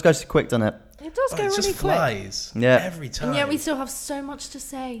 It always goes too quick, doesn't it? It does go it really just quick. flies. Yeah. Every time. And yet we still have so much to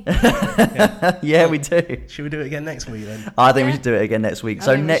say. Yeah, we do. Should we do it again next week then? I think we should do it again next week. I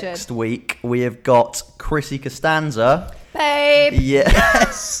So think we next should. week we have got Chrissy Costanza. Babe.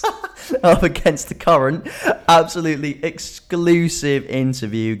 Yes. Up against the Current. Absolutely exclusive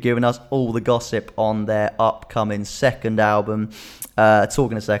interview, giving us all the gossip on their upcoming second album.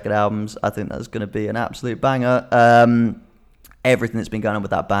 Talking of second albums, I think that's going to be an absolute banger. Everything that's been going on with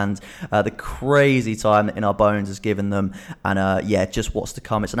that band, the crazy time that In Our Bones has given them, and just what's to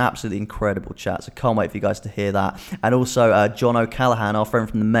come. It's an absolutely incredible chat, so can't wait for you guys to hear that. And also John O'Callaghan, our friend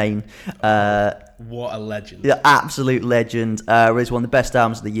from the Maine. What a legend. Yeah, absolute legend. It's one of the best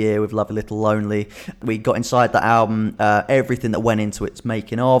albums of the year with Lovely Little Lonely. We got inside that album, everything that went into its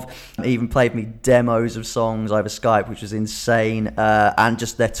making of. Even played me demos of songs over Skype, which was insane. And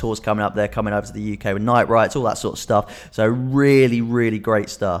just their tours coming up. They're coming over to the UK with Night Rights, all that sort of stuff. So really, really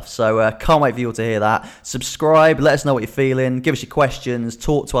great stuff. So can't wait for you all to hear that. Subscribe, let us know what you're feeling, give us your questions,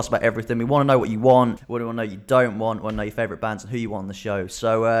 talk to us about everything. We want to know what you want, we want to know you don't want, we want to know your favourite bands and who you want on the show.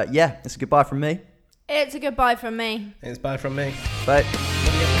 So it's a goodbye from me. It's a goodbye from me. It's bye from me. Bye.